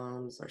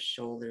palms, our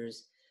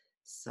shoulders,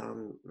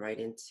 some right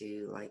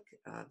into like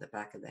the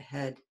back of the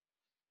head,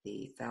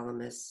 the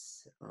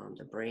thalamus,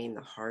 the brain,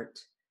 the heart,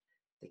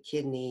 the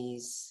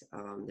kidneys.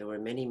 There were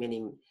many,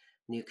 many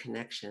new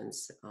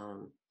connections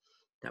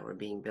that were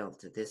being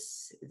built.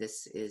 This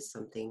is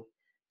something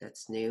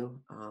that's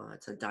new.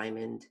 It's a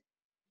diamond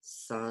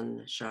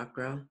sun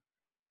chakra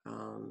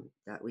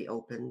that we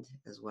opened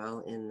as well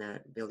in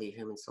that Build Your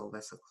Human Soul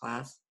Vessel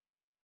class.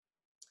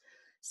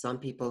 Some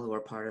people who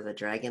are part of the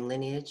dragon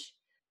lineage,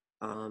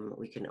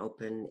 we can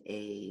open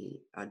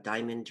a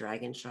diamond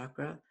dragon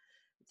chakra.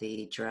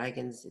 The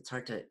dragons, it's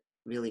hard to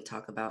really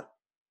talk about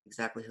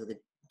exactly who the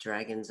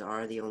dragons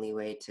are. The only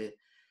way to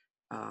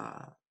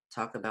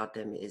talk about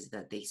them is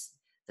that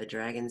the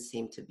dragons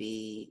seem to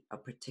be a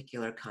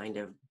particular kind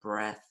of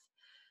breath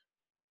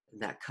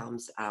that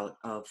comes out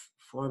of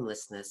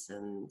formlessness.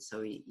 And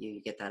so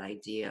you get that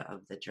idea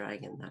of the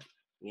dragon that,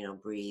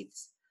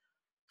 breathes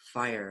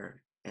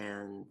fire.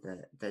 And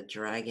the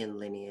dragon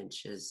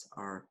lineages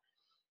are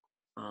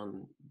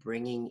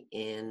bringing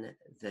in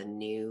the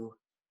new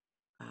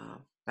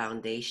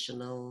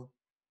foundational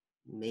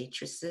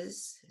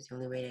matrices, is the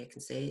only way I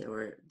can say it,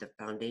 or the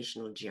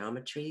foundational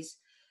geometries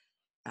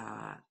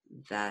uh,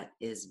 that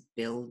is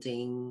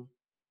building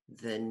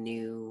the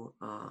new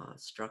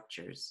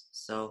structures.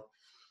 So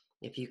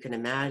if you can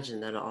imagine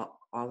that all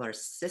our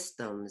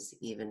systems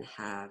even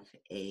have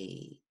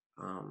an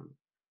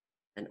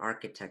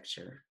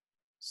architecture.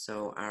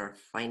 So our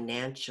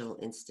financial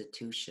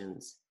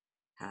institutions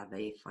have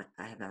a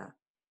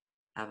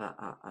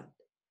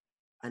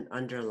an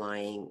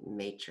underlying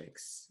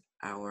matrix.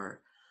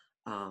 Our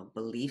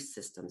belief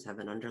systems have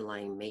an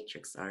underlying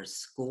matrix. Our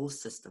school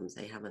systems,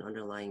 they have an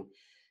underlying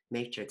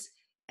matrix.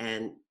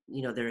 And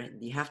there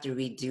you have to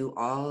redo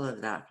all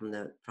of that from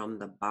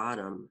the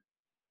bottom,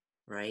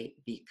 right?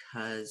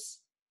 Because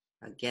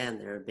again,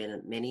 there have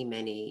been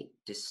many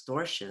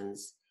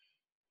distortions,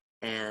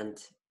 and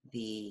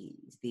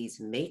these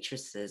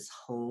matrices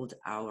hold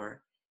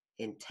our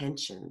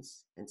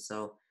intentions. And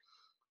so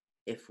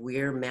if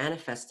we're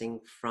manifesting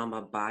from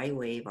a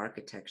bi-wave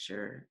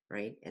architecture,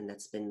 right, and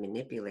that's been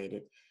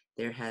manipulated,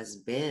 there has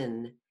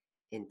been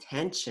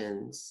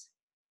intentions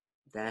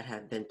that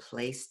have been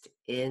placed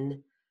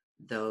in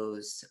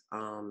those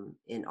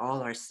in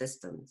all our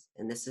systems.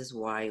 And this is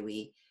why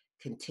we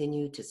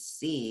continue to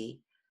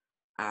see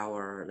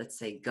our, let's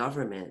say,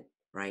 government,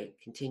 right,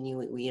 continue.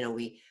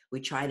 We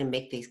try to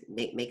make things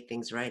make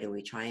things right, and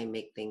we try and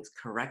make things,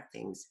 correct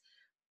things,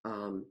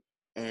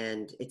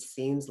 and it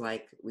seems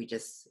like we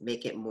just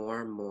make it more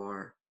and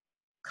more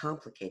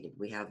complicated.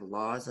 We have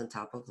laws on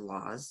top of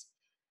laws,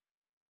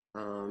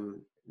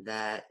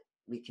 that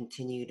we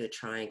continue to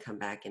try and come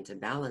back into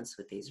balance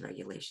with these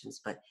regulations,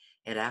 but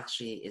it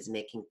actually is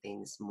making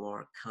things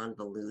more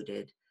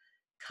convoluted,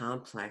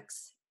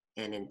 complex,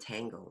 and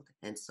entangled.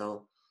 And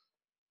so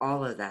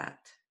all of that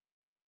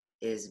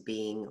is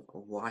being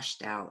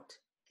washed out,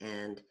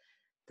 and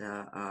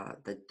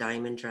the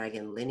diamond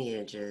dragon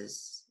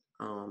lineages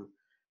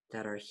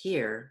that are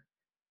here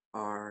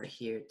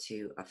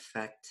to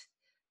affect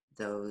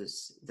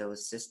those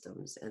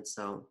systems. And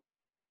so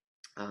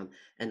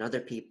and other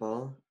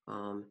people,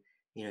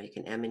 you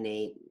can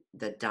emanate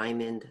the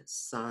diamond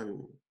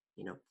sun,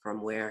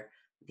 from where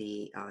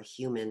the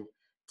human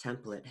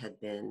template had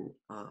been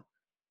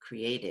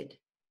created.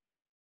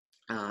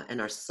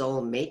 And our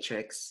soul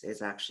matrix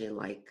is actually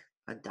like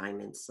a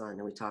diamond sun.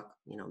 And we talk,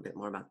 a bit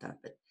more about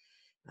that, but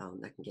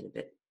that can get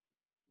a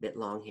bit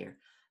long here.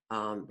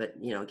 But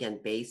again,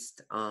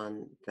 based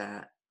on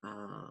that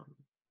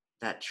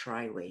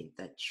tri-wave,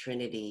 that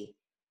trinity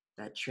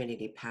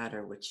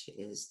pattern, which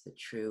is the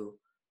true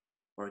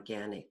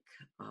organic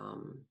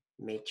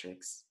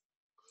matrix.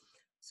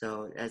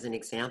 So as an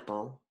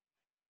example,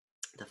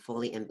 the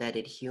fully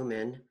embedded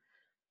human,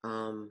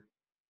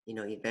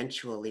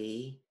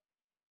 eventually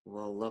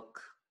will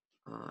look,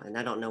 and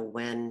I don't know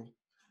when,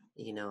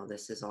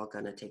 this is all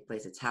going to take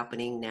place. It's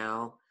happening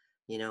now,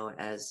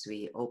 as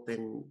we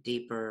open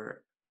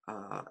deeper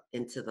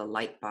into the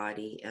light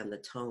body and the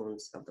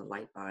tones of the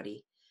light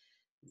body,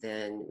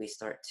 then we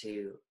start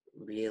to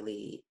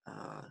really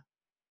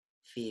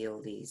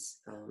feel these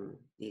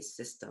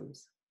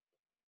systems.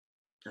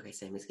 Okay,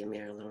 Sammie's giving me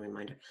a little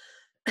reminder.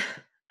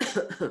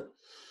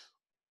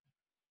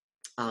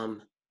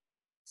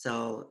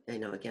 So,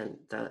 again,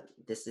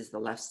 this is the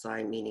left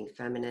side meaning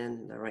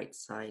feminine, the right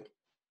side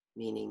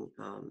meaning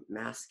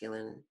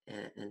masculine,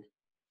 and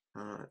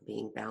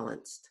being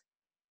balanced.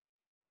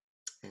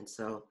 And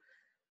so,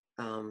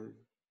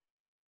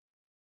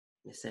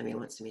 Sammie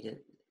wants me to,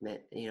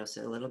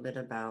 say a little bit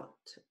about,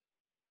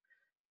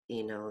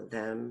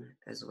 them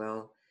as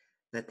well,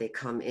 that they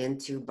come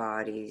into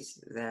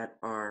bodies that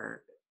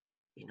are,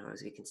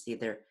 as we can see,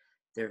 they're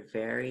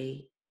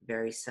very,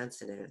 very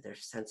sensitive. They're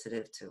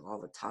sensitive to all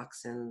the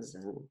toxins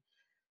and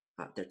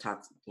their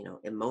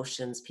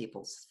emotions,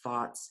 people's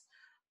thoughts,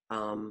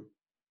 and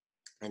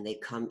they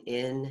come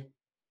in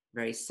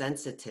very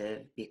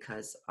sensitive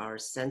because our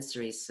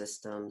sensory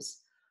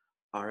systems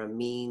are a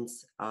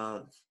means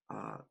of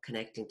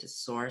connecting to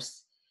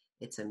source.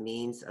 It's a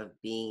means of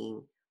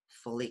being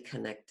fully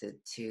connected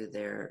to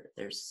their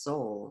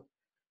soul,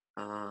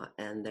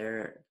 and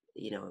they're,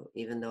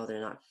 even though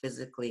they're not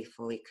physically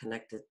fully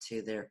connected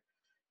to their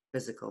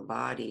physical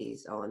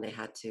bodies. Oh, and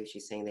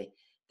she's saying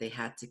they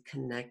had to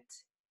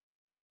connect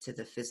to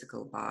the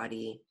physical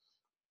body,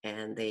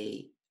 and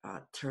they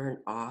turn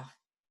off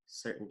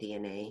certain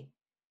DNA.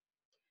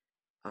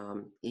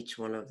 Each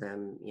one of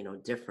them,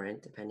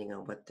 different depending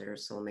on what their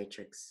soul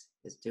matrix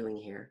is doing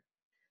here.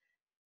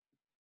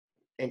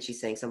 And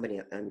she's saying,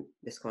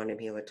 this quantum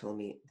healer told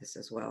me this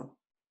as well,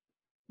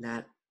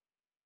 that,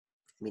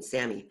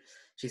 Sammie,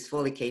 she's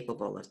fully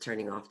capable of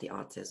turning off the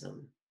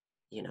autism,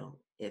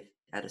 if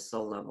at a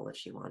soul level, if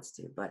she wants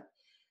to, but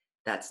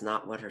that's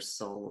not what her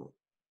soul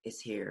is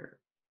here,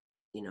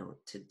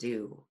 to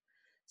do.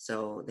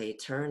 So they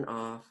turn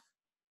off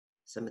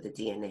some of the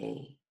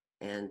DNA,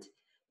 and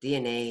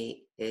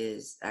DNA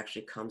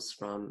comes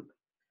from,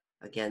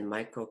 again,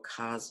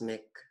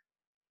 microcosmic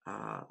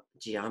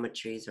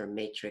geometries or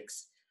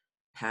matrix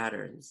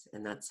patterns,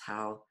 and that's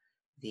how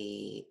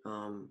the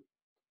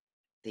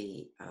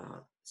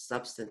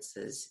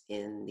substances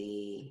in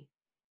the,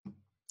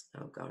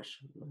 oh gosh,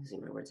 I'm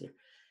losing my words here,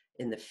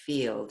 in the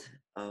field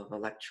of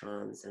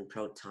electrons and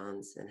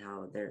protons and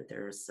how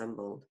they're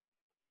assembled.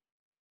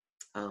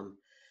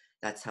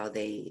 That's how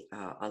they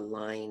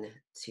align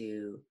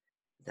to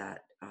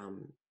that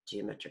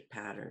geometric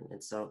pattern.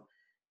 And so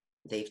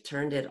they've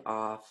turned it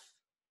off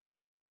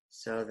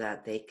so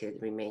that they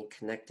could remain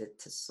connected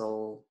to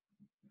soul.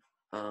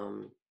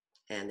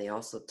 And they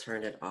also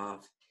turn it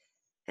off,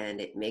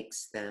 and it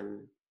makes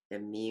them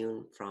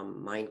immune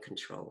from mind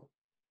control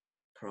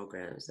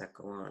programs that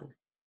go on.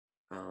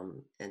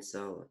 And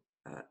so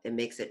it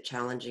makes it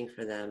challenging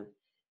for them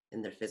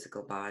in their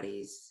physical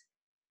bodies.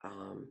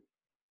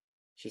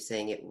 She's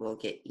saying it will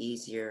get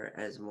easier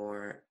as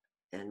more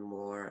and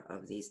more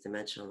of these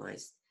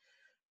dimensionalized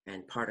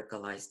and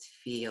particleized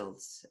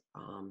fields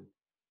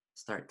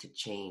start to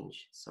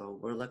change. So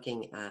we're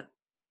looking at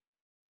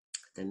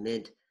the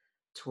mid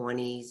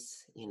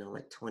 20s,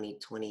 like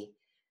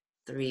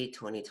 2023,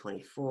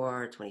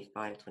 2024,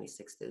 25,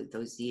 26,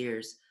 those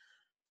years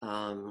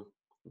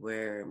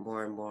where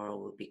more and more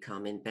will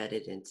become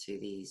embedded into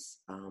these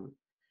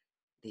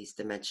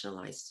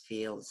dimensionalized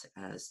fields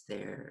as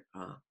they're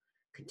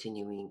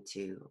continuing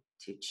to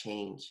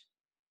change.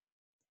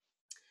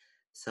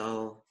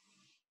 So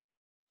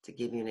to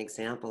give you an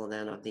example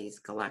then of these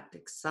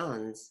galactic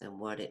suns and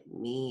what it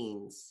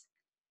means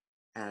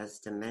as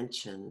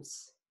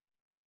dimensions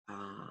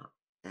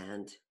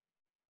and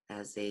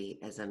as a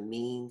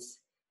means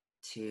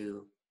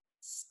to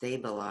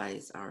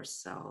stabilize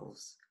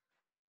ourselves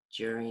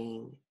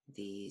during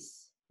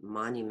these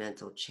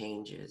monumental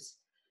changes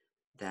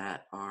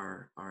that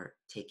are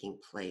taking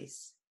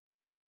place.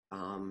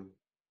 And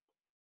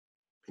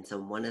so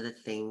one of the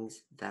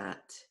things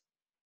that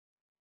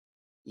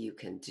you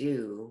can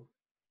do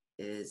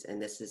is,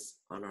 and this is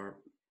on our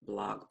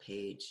blog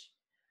page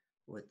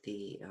with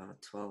the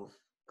 12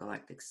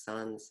 galactic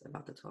suns,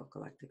 about the 12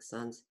 galactic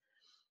suns,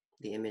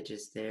 the image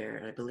is there,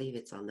 and I believe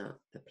it's on the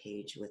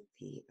page with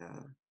the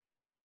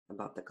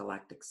about the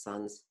galactic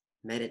suns.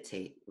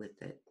 Meditate with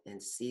it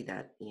and see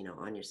that,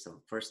 on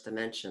yourself. First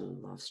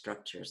dimension, law of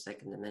structure.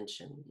 Second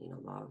dimension,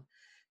 law of,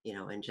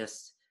 and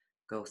just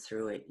go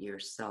through it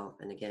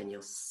yourself. And again,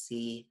 you'll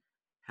see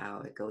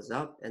how it goes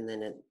up and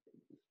then it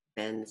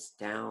bends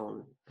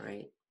down,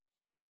 right?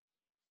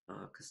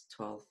 Because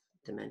 12th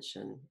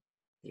dimension,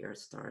 the Earth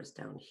star is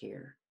down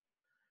here.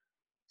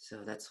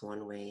 So that's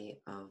one way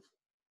of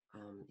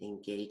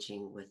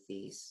engaging with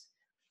these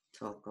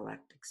 12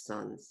 galactic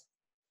suns.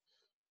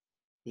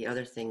 The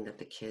other thing that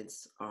the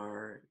kids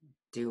are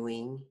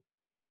doing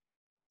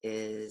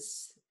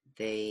is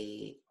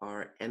they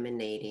are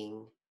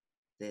emanating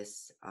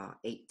this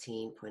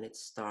 18-pointed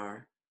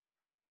star,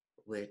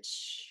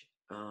 which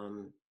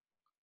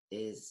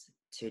is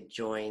to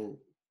join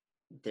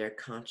their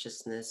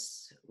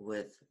consciousness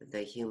with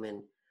the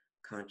human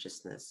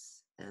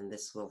consciousness. And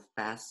this will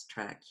fast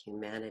track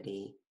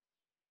humanity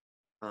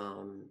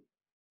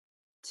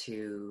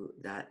to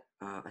that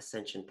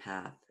ascension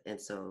path.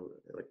 And so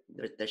what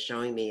they're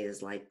showing me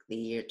is like the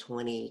year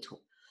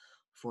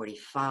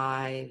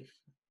 2045,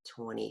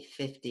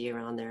 2050,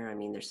 around there. I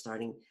mean, they're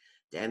starting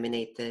to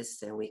emanate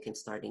this and we can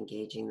start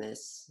engaging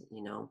this,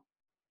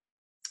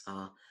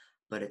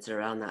 but it's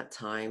around that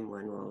time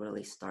when we'll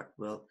really start,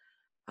 they'll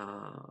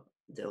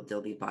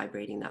be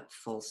vibrating that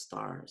full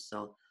star.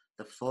 So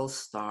the full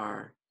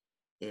star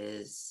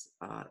is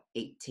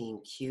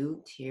 18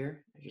 cubed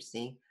here, as you're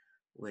seeing,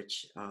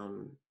 which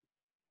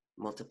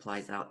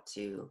multiplies out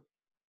to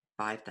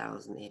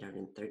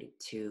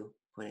 5,832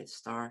 pointed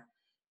star.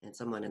 And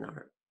someone in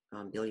our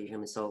Build Your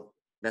Human Soul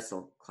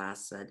Vessel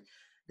class said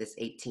this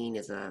 18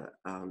 is a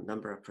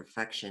number of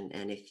perfection.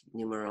 And if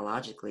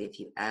numerologically, if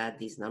you add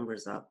these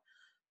numbers up,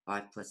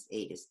 5 plus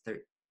 8 is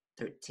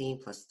 13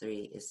 plus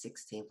 3 is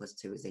 16 plus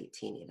 2 is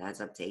 18. It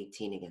adds up to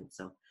 18 again.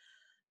 So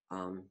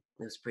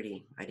it was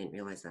pretty, I didn't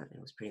realize that.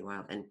 It was pretty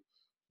wild. And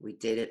we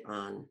did it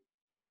on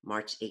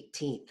March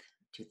 18th,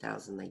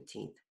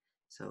 2019.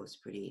 So it's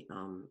pretty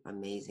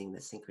amazing, the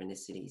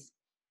synchronicities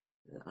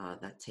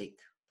that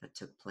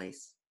took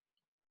place.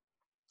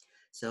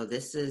 So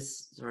this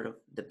is sort of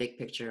the big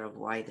picture of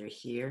why they're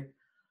here,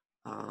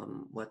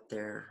 what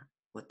they're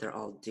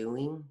all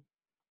doing.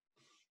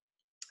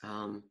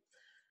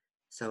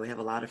 So we have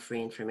a lot of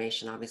free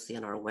information, obviously,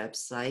 on our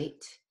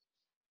website.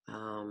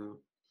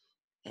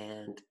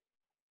 And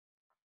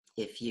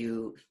if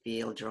you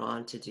feel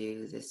drawn to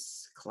do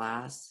this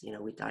class,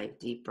 we dive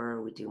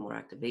deeper, we do more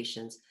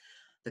activations.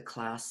 The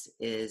class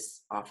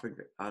is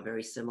offered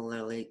very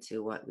similarly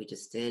to what we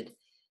just did.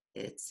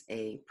 It's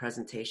a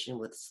presentation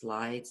with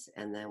slides,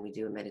 and then we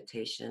do a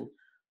meditation.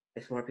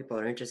 If more people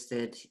are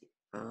interested,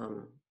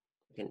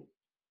 we can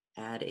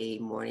add a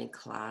morning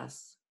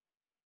class.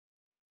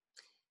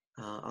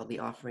 I'll be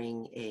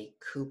offering a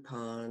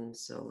coupon,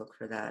 so look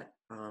for that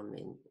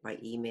by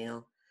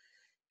email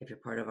if you're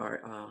part of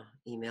our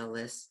email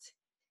list.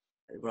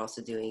 We're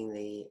also doing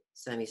the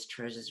Sammie's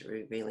Treasures,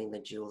 Revealing the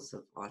Jewels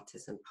of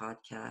Autism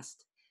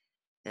podcast.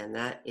 And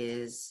that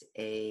is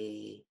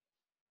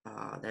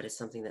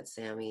something that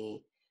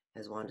Sammie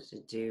has wanted to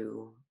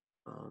do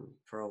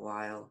for a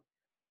while.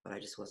 but I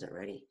just wasn't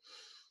ready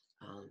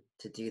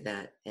to do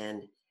that.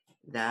 And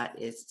that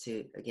is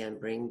to, again,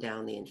 bring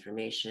down the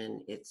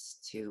information. It's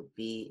to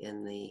be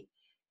in the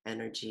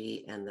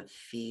energy and the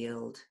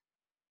field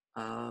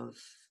of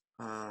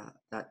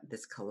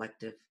this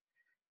collective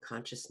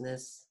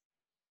consciousness,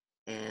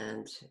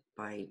 and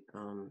by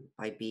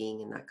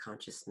being in that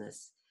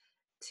consciousness,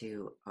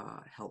 to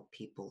help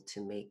people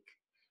to make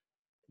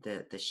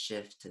the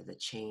shift, the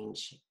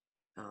change,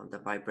 the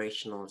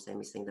vibrational.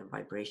 Sammie's saying the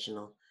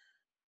vibrational.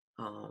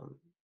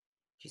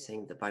 She's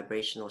saying the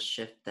vibrational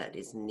shift that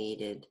is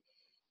needed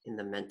in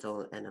the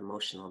mental and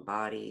emotional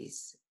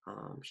bodies.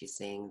 She's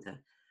saying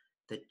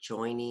the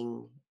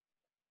joining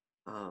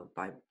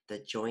by the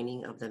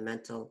joining of the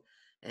mental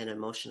and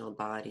emotional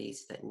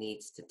bodies that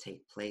needs to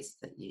take place,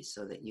 that you,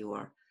 so that you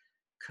are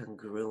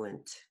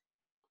congruent,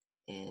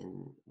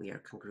 and we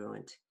are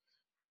congruent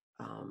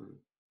um,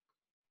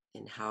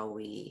 in how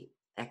we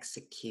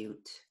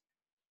execute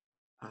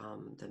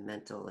the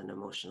mental and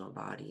emotional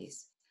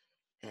bodies,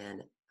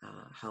 and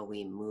how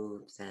we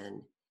move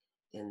then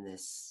in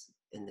this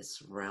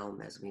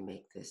realm as we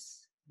make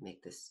this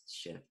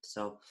shift.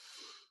 So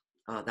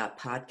that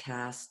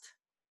podcast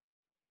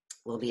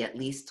will be at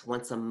least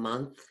once a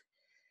month,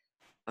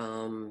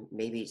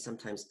 maybe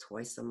sometimes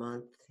twice a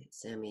month.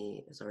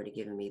 Sammie has already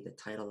given me the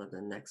title of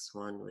the next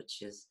one,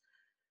 which is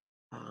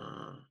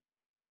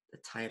the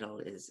title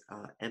is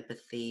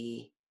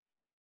Empathy,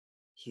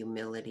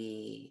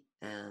 Humility,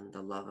 and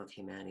the Love of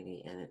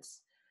Humanity. And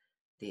it's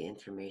the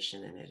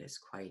information in it is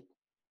quite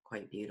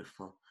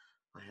beautiful.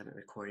 I haven't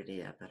recorded it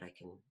yet, but I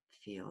can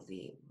feel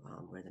the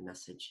where the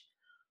message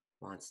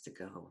wants to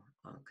go.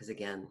 Because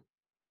again,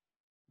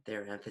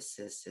 their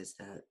emphasis is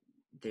that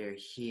they're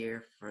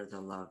here for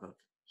the love of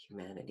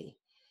humanity.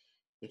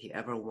 If you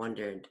ever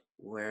wondered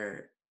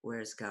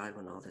where's God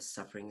when all this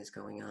suffering is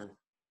going on,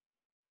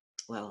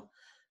 well,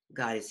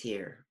 God is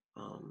here.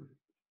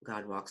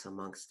 God walks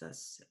amongst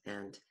us,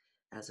 and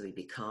as we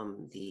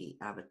become the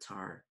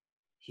avatar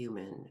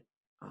human,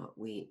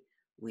 we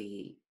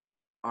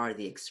are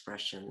the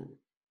expression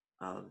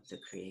of the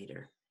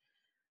Creator.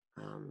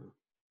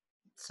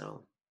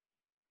 So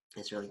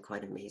it's really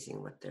quite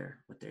amazing what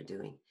they're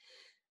doing.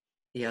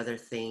 The other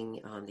thing,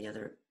 the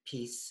other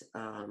piece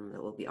that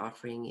we'll be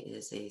offering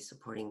is a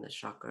supporting the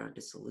chakra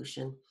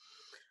dissolution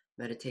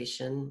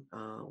meditation,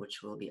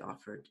 which will be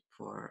offered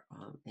for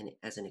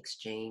as an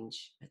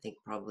exchange. I think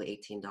probably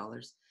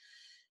 $18.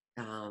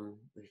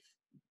 We've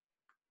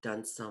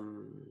done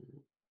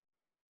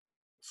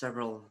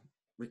several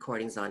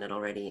recordings on it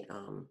already,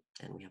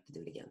 and we have to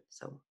do it again.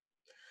 So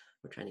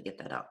we're trying to get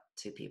that out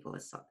to people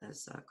as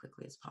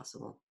quickly as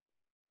possible.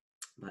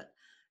 But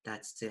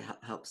that's to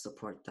help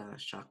support the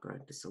chakra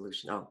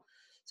dissolution. Oh,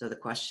 so the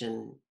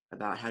question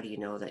about how do you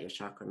know that your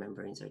chakra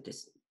membranes are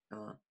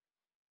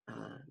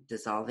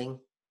dissolving?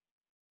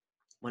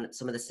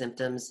 Some of the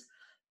symptoms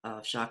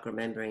of chakra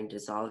membrane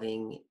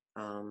dissolving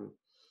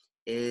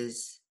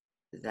is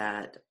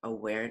that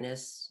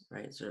awareness,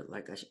 right? So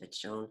like it's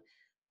shown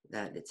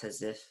that it's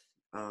as if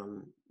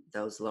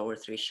those lower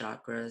three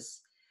chakras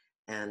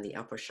and the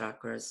upper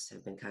chakras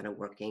have been kind of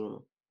working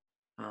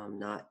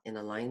not in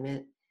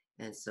alignment.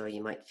 And so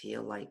you might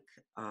feel like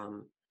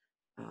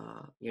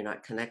you're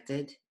not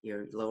connected.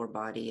 Your lower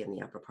body and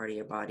the upper part of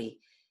your body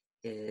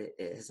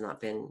it has not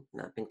been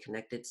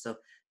connected. So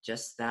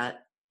just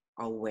that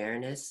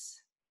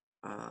awareness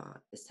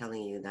is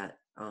telling you that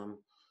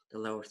the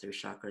lower three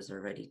chakras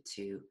are ready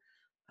to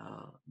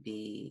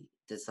be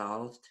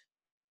dissolved.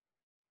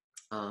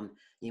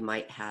 You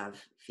might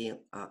have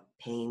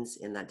pains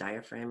in the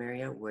diaphragm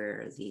area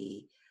where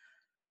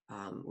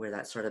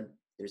that sort of,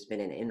 there's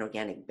been an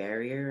inorganic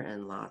barrier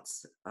and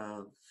lots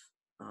of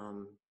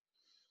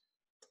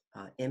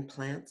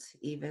implants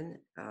even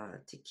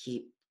to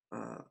keep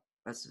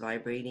us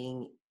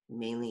vibrating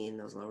mainly in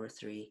those lower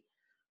three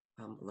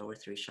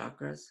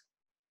chakras.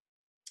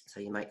 So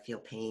you might feel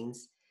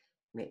pains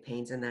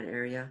in that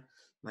area,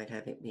 might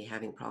be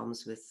having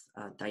problems with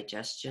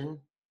digestion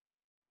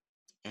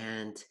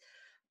and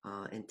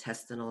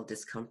intestinal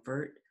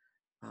discomfort,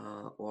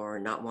 or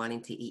not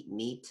wanting to eat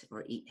meat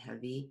or eat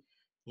heavy,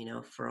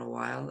 for a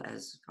while,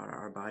 as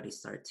our bodies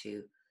start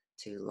to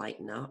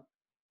lighten up,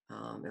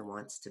 and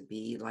wants to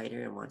be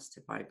lighter and wants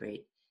to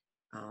vibrate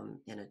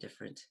in a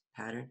different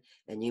pattern.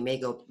 And you may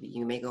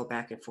go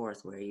back and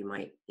forth where you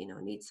might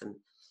need some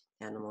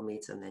animal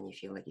meats, and then you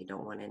feel like you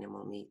don't want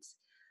animal meats.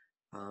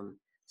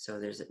 So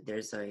there's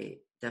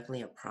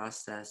definitely a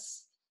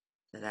process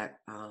that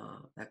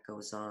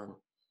goes on,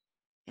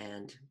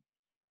 and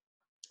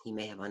you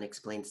may have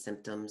unexplained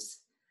symptoms.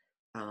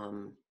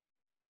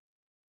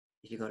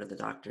 If you go to the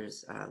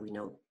doctors, we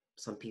know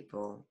some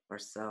people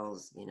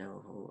ourselves,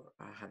 who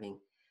are having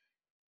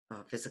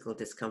physical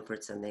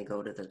discomforts, and they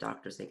go to the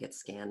doctors, they get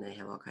scanned, they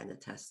have all kinds of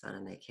tests done,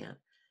 and they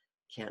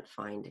can't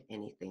find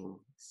anything.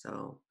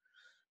 So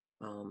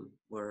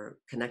we're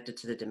connected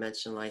to the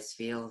dimensionalized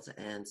field,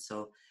 and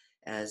so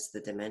as the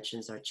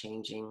dimensions are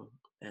changing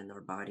and our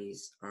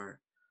bodies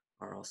are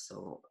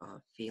also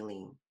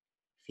feeling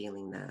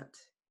that,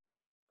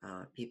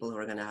 people who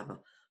are going to have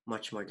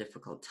much more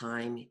difficult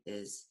time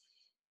is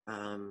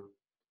um,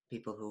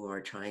 people who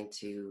are trying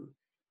to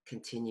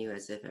continue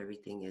as if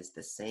everything is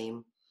the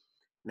same,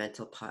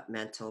 mental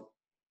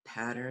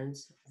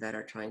patterns that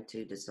are trying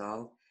to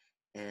dissolve,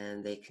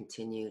 and they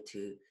continue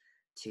to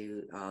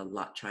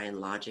try and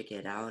logic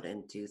it out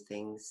and do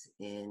things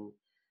in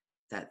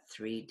that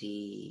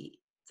 3D,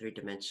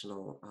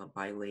 three-dimensional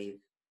bi-wave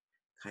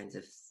kinds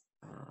of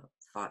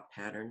thought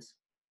patterns.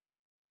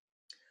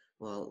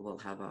 Will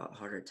have a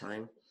harder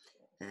time,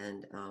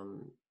 and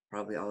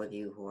probably all of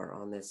you who are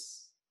on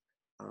this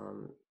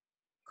um,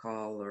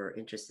 call or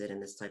interested in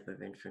this type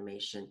of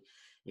information,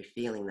 you're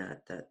feeling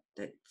that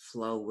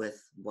flow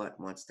with what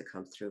wants to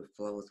come through,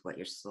 flow with what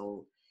your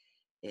soul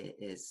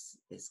is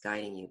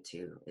guiding you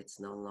to.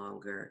 It's no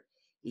longer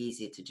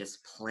easy to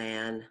just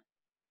plan,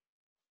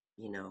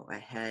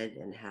 ahead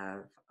and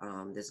have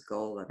this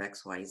goal of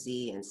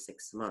XYZ in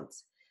 6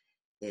 months.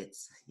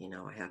 It's,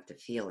 I have to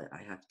feel it.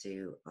 I have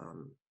to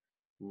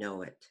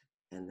know it,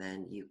 and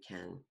then you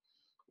can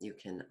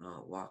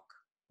walk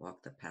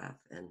the path.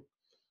 And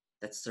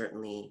that's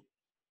certainly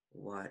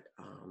what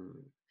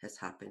has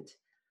happened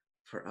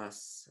for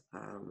us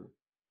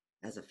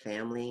as a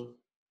family.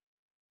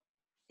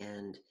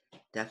 And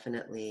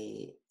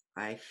definitely,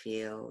 I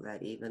feel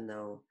that even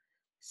though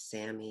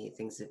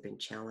things have been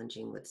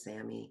challenging with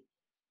Sammie,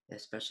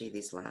 especially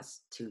these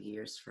last 2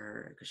 years for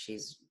her, because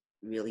she's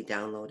really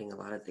downloading a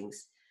lot of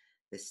things,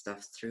 this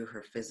stuff through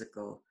her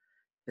physical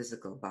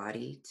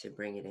body to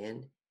bring it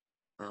in.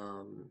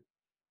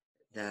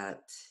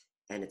 That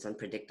and it's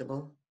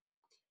unpredictable,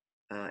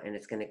 and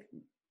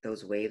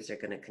those waves are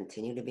gonna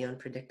continue to be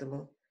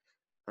unpredictable.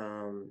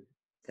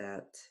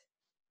 That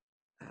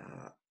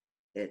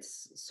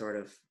it's sort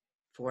of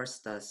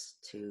forced us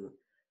to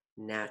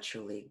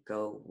naturally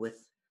go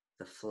with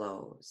the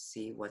flow,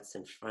 see what's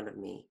in front of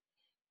me,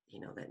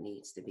 that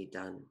needs to be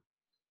done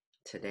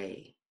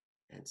today.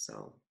 And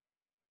so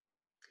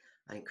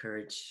I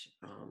encourage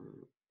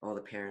all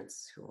the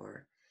parents who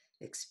are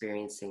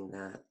experiencing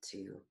that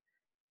to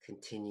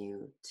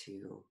continue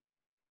to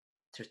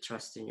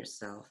trust in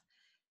yourself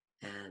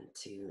and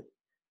to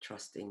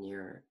trust in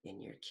your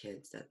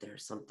kids, that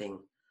there's something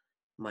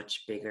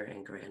much bigger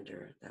and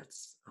grander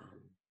that's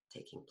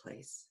taking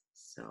place.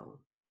 So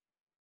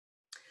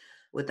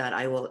with that,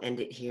 I will end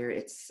it here.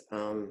 It's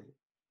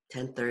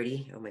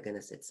 10:30. Oh my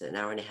goodness, it's an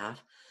hour and a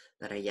half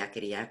that I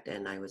yakety yacked,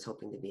 and I was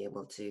hoping to be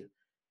able to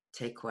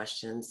take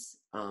questions.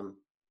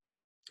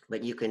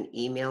 But you can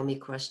email me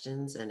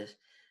questions, and if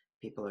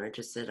people are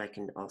interested, I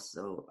can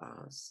also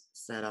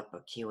set up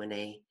a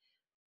Q&A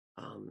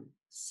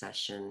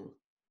session,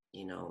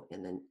 in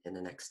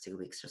the next 2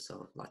 weeks or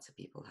so. If lots of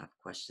people have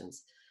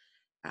questions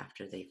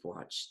after they've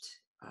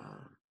watched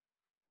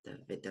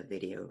the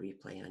video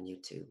replay on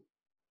YouTube.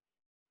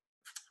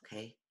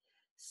 Okay,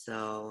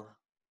 so,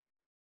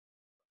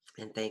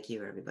 and thank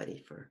you everybody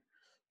for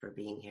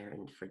being here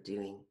and for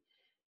doing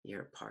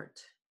your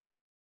part.